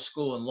middle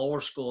school and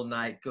lower school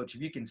night, Coach.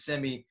 If you can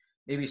send me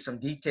maybe some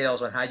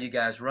details on how you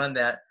guys run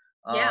that.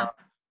 Yeah.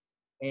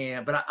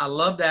 But I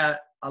love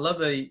that. I love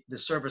the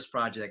service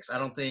projects. I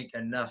don't think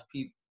enough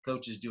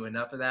coaches do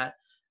enough of that.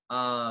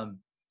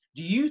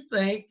 Do you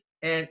think,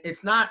 and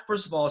it's not,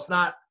 first of all, it's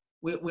not,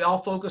 we all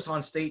focus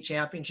on state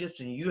championships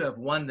and you have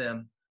won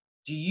them.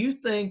 Do you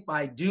think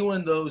by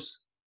doing those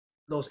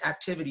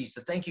activities,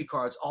 the thank you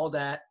cards, all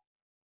that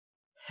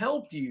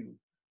helped you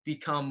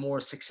become more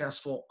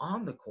successful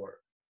on the court?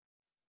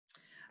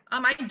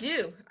 I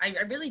do. I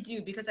really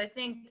do, because I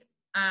think,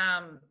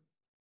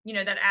 you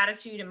know, that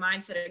attitude and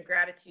mindset of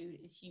gratitude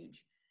is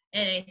huge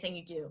in anything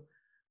you do.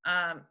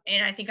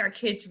 And I think our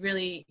kids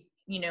really,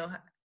 you know,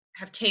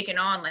 have taken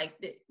on, like,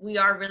 we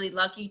are really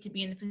lucky to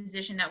be in the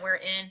position that we're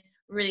in.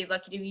 We're really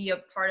lucky to be a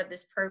part of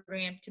this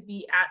program, to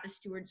be at the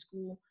Steward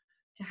School,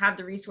 to have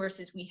the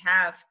resources we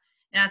have.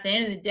 And at the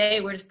end of the day,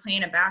 we're just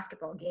playing a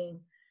basketball game.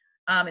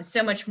 And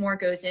so much more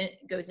goes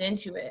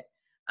into it.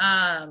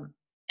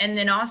 And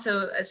then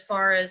also, as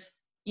far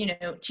as, you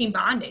know, team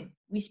bonding,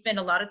 we spend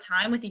a lot of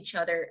time with each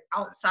other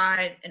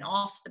outside and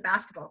off the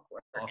basketball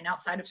court and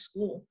outside of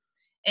school.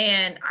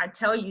 And I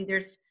tell you,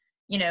 there's,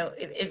 you know,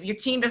 if your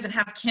team doesn't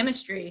have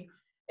chemistry,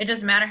 it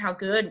doesn't matter how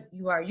good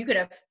you are. You could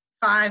have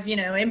 5, you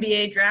know,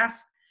 NBA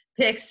draft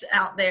picks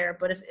out there,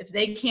 but if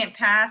they can't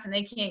pass and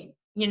they can't,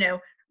 you know,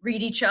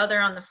 read each other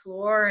on the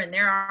floor and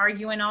they're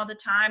arguing all the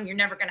time, you're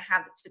never going to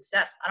have the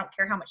success. I don't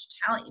care how much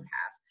talent you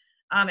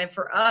have. And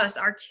for us,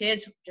 our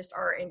kids just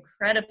are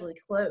incredibly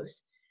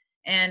close.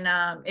 And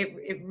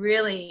it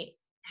really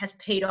has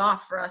paid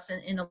off for us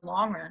in the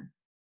long run.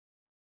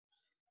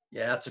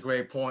 Yeah, that's a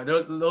great point.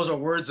 Those are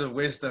words of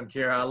wisdom,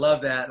 Kara. I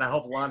love that. And I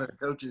hope a lot of the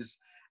coaches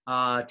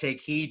take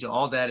heed to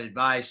all that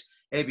advice.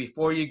 Hey,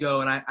 before you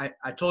go, and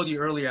I told you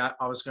earlier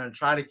I was going to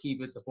try to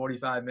keep it to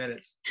 45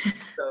 minutes.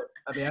 So,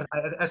 I mean,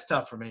 that's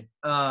tough for me.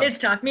 It's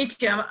tough. Me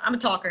too. I'm a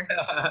talker.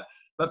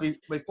 But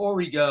before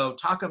we go,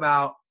 talk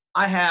about,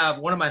 I have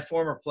one of my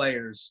former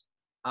players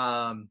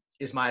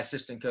is my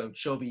assistant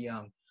coach, Shobi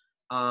Young.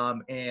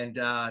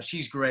 And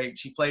she's great.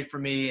 She played for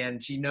me,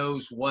 and she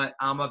knows what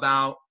I'm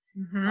about.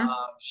 Mm-hmm.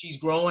 She's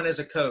growing as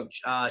a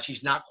coach.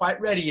 She's not quite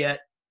ready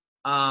yet.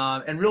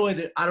 And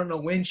really, I don't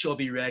know when she'll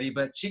be ready,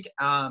 but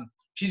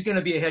she's going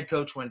to be a head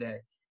coach one day.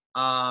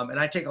 And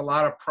I take a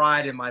lot of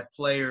pride in my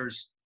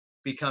players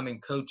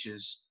becoming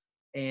coaches.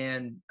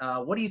 And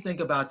what do you think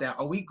about that?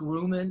 Are we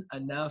grooming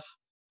enough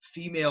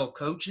female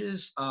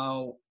coaches?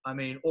 I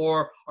mean,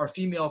 or are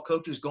female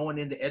coaches going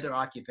into other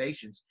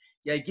occupations?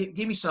 Yeah,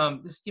 give me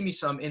some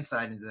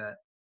insight into that.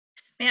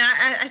 Man,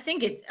 I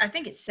think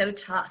it's so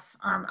tough.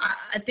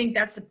 I think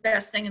that's the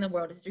best thing in the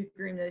world, is to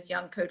groom those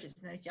young coaches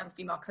and those young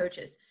female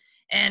coaches.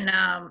 And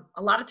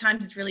a lot of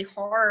times it's really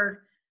hard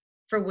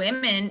for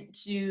women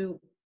to,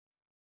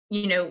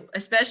 you know,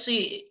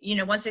 especially, you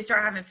know, once they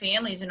start having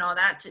families and all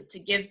that, to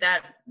give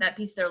that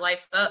piece of their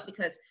life up,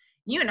 because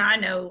you and I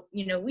know,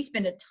 you know, we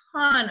spend a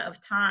ton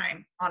of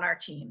time on our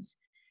teams,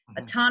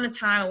 a ton of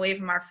time away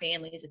from our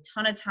families, a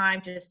ton of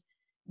time just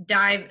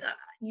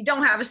you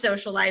don't have a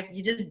social life,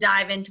 you just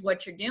dive into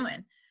what you're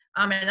doing.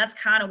 And that's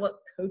kind of what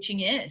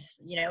coaching is.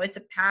 You know, it's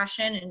a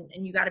passion,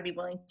 and you got to be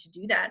willing to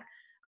do that.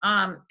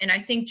 And I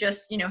think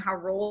just, how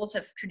roles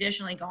have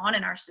traditionally gone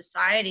in our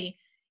society,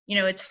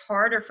 it's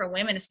harder for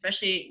women,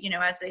 especially,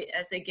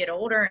 as they get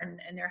older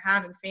and they're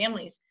having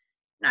families.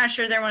 Not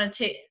sure they want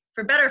to take,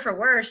 for better or for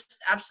worse,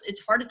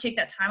 it's hard to take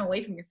that time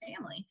away from your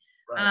family.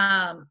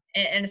 Right.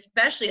 And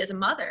especially as a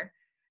mother.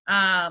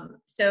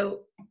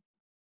 So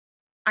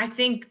I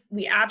think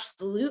we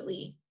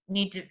absolutely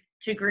need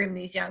to groom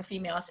these young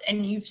females.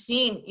 And you've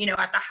seen,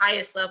 at the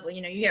highest level,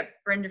 you have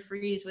Brenda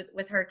Frese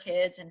with her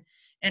kids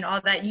and all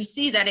that. You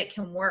see that it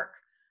can work.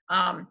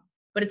 But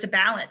it's a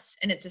balance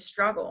and it's a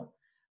struggle.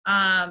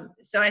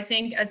 So I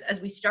think as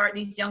we start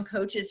these young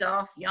coaches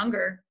off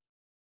younger,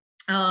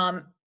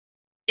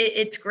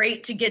 it's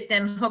great to get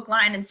them hook,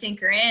 line, and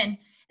sinker in.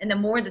 And the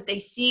more that they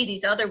see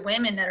these other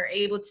women that are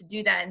able to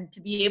do that and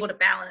to be able to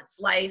balance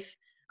life,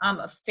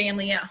 a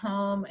family at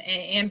home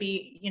and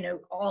be,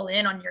 all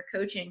in on your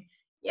coaching.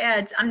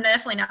 Yeah, I'm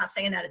definitely not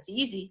saying that it's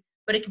easy,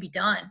 but it can be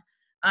done.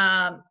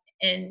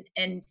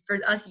 And for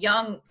us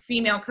young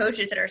female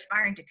coaches that are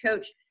aspiring to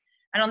coach,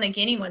 I don't think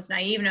anyone's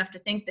naive enough to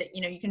think that,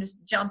 you can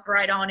just jump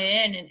right on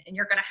in and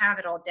you're going to have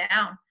it all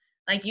down.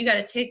 Like, you got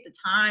to take the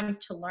time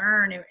to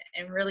learn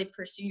and really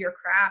pursue your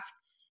craft.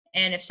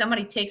 And if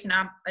somebody takes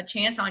a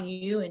chance on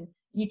you and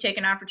you take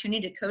an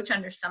opportunity to coach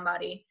under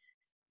somebody,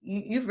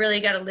 you've really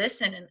got to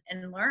listen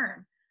and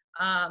learn,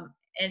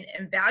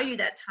 and value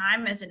that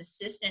time as an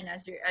assistant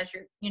as you're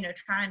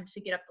trying to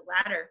get up the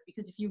ladder.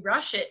 Because if you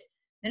rush it,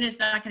 then it's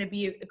not going to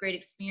be a great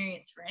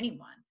experience for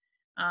anyone.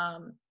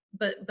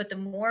 But the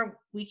more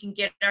we can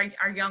get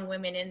our young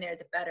women in there,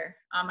 the better.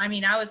 I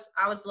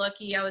was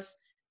lucky. I was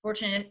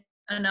fortunate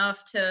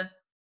enough to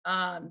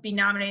be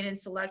nominated and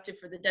selected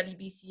for the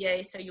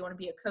WBCA. So You Want to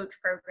Be a Coach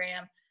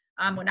program.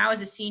 When I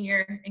was a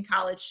senior in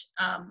college,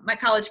 my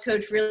college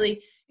coach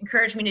really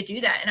encouraged me to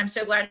do that. And I'm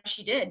so glad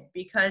she did,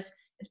 because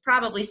it's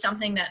probably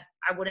something that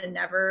I would have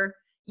never,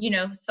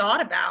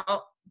 thought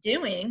about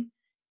doing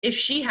if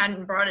she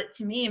hadn't brought it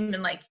to me and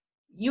been like,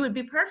 you would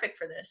be perfect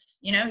for this.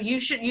 You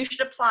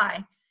should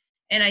apply.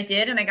 And I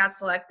did, and I got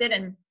selected.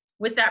 And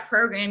with that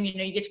program,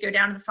 you get to go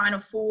down to the Final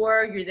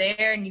Four, you're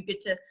there, and you get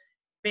to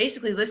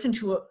basically listen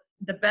to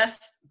the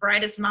best,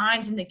 brightest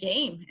minds in the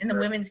game, in the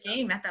women's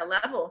game at that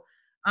level.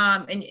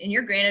 And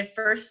you're granted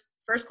first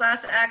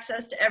class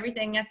access to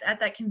everything at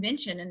that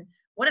convention. And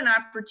what an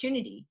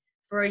opportunity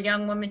for a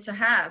young woman to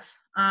have.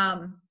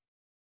 And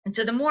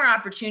so the more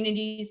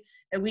opportunities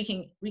that we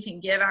can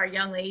give our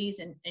young ladies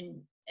and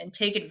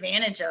take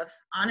advantage of,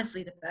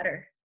 honestly, the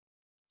better.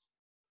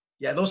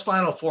 Yeah, those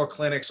Final Four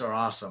clinics are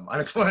awesome. I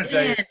just want to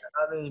tell you,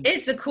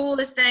 it's the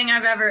coolest thing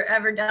I've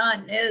ever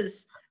done.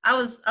 I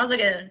was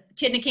like a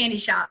kid in a candy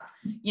shop,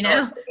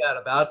 No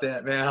doubt about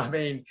that,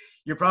 man.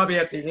 You're probably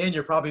at the end,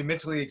 you're probably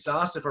mentally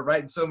exhausted for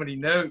writing so many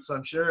notes,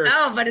 I'm sure.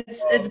 No, but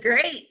it's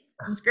great.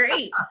 It's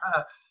great.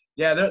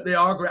 Yeah, they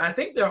are great. I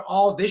think they're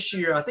all this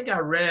year. I think I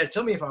read,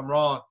 tell me if I'm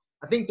wrong,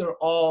 I think they're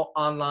all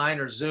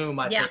online or Zoom.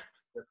 I think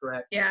they're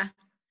correct. Yeah.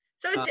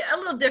 So it's a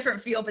little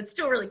different feel, but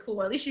still really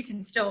cool. At least you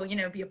can still,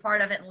 be a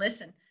part of it and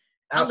listen.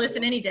 I'll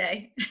listen any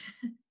day.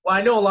 Well,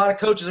 I know a lot of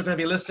coaches are going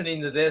to be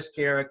listening to this,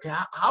 Kara.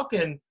 How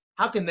can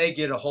they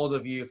get a hold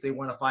of you if they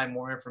want to find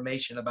more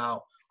information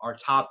about our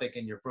topic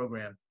and your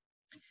program?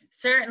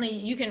 Certainly.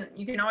 You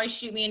can always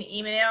shoot me an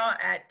email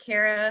at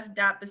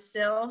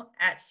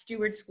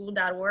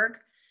kara.basil@stewardschool.org.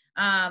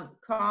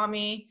 Call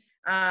me,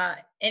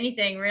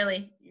 anything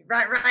really.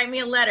 Write me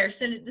a letter,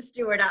 send it to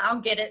Stewart. I'll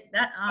get it.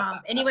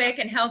 Any way I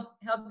can help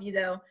you,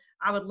 though,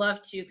 I would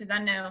love to, because I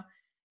know,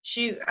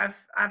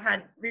 I've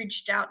had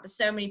reached out to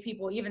so many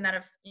people, even that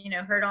have,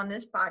 heard on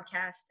this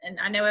podcast. And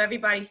I know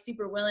everybody's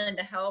super willing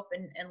to help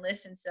and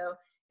listen. So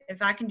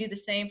if I can do the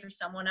same for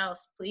someone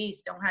else,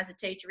 please don't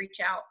hesitate to reach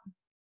out.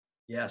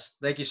 Yes.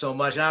 Thank you so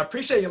much. And I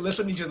appreciate you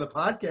listening to the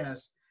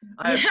podcast.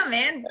 Yeah,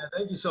 man.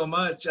 Thank you so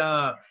much.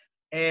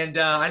 And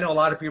I know a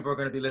lot of people are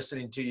going to be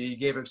listening to you. You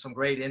gave them some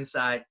great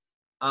insight.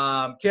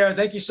 Kara,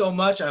 thank you so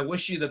much. I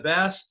wish you the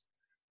best.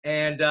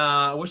 And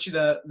I wish you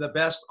the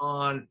best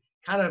on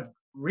kind of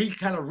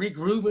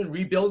regrouping,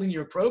 rebuilding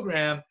your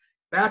program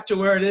back to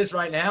where it is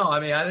right now. I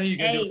know you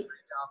can do a great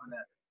job in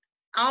that.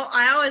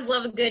 I always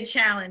love a good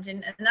challenge,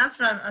 and that's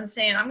what I'm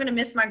saying. I'm going to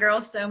miss my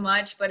girls so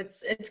much, but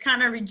it's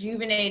kind of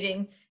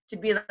rejuvenating to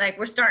be like,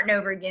 we're starting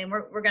over again.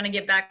 We're going to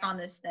get back on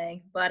this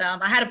thing. But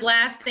I had a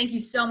blast. Thank you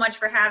so much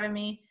for having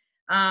me.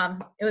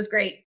 It was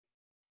great.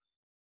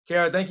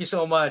 Kara, thank you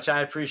so much.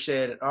 I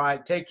appreciate it. All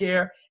right, take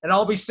care. And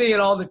I'll be seeing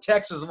all the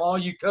texts of all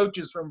you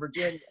coaches from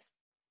Virginia.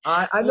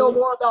 I know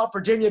more about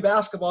Virginia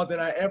basketball than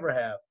I ever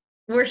have.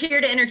 We're here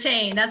to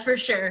entertain, that's for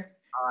sure.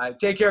 All right,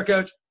 take care,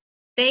 Coach.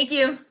 Thank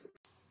you.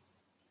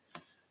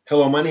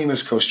 Hello, my name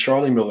is Coach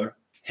Charlie Miller,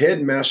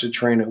 Head Master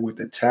Trainer with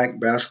the TAC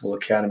Basketball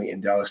Academy in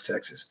Dallas,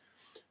 Texas.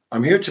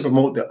 I'm here to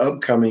promote the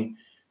upcoming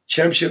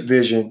Championship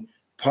Vision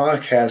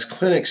podcast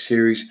clinic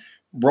series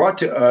brought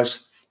to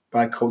us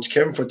by Coach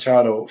Kevin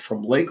Furtado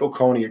from Lake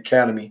Oconee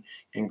Academy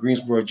in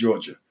Greensboro,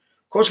 Georgia.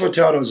 Coach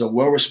Furtado is a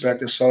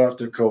well-respected,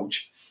 sought-after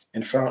coach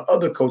and found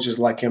other coaches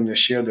like him to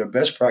share their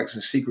best practice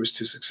and secrets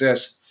to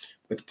success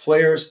with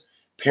players,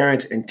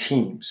 parents, and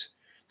teams.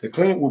 The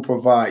clinic will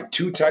provide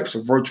 2 types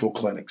of virtual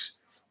clinics,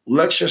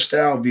 lecture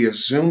style via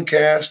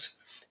Zoomcast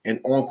and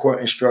on-court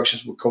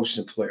instructions with coaches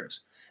and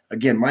players.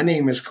 Again, my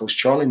name is Coach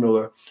Charlie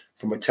Miller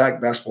from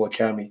Attack Basketball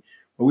Academy,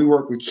 where we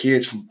work with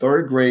kids from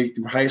 3rd grade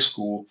through high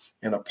school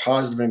in a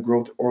positive and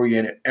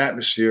growth-oriented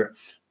atmosphere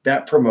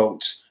that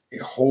promotes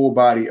a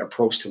whole-body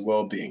approach to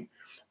well-being.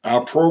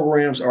 Our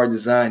programs are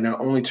designed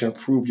not only to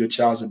improve your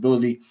child's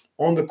ability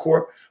on the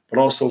court, but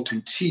also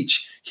to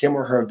teach him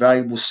or her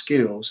valuable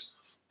skills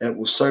that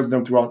will serve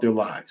them throughout their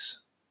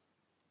lives.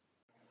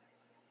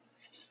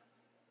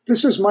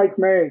 This is Mike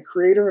May,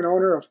 creator and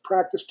owner of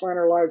Practice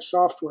Planner Live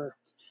software.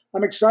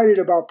 I'm excited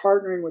about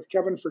partnering with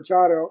Kevin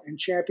Furtado and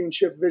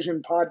Championship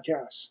Vision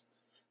podcasts.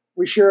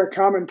 We share a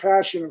common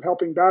passion of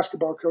helping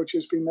basketball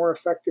coaches be more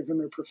effective in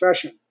their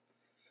profession.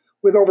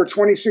 With over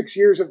 26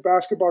 years of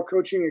basketball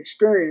coaching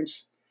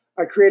experience,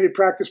 I created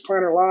Practice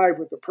Planner Live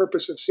with the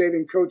purpose of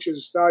saving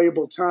coaches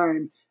valuable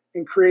time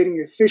in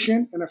creating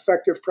efficient and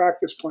effective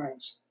practice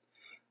plans.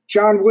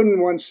 John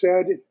Wooden once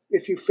said,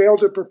 "If you fail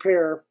to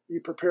prepare,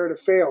 you prepare to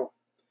fail."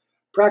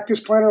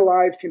 Practice Planner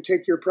Live can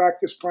take your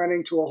practice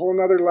planning to a whole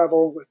nother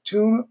level with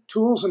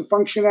tools and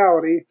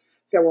functionality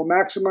that will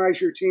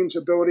maximize your team's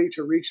ability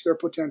to reach their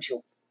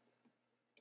potential.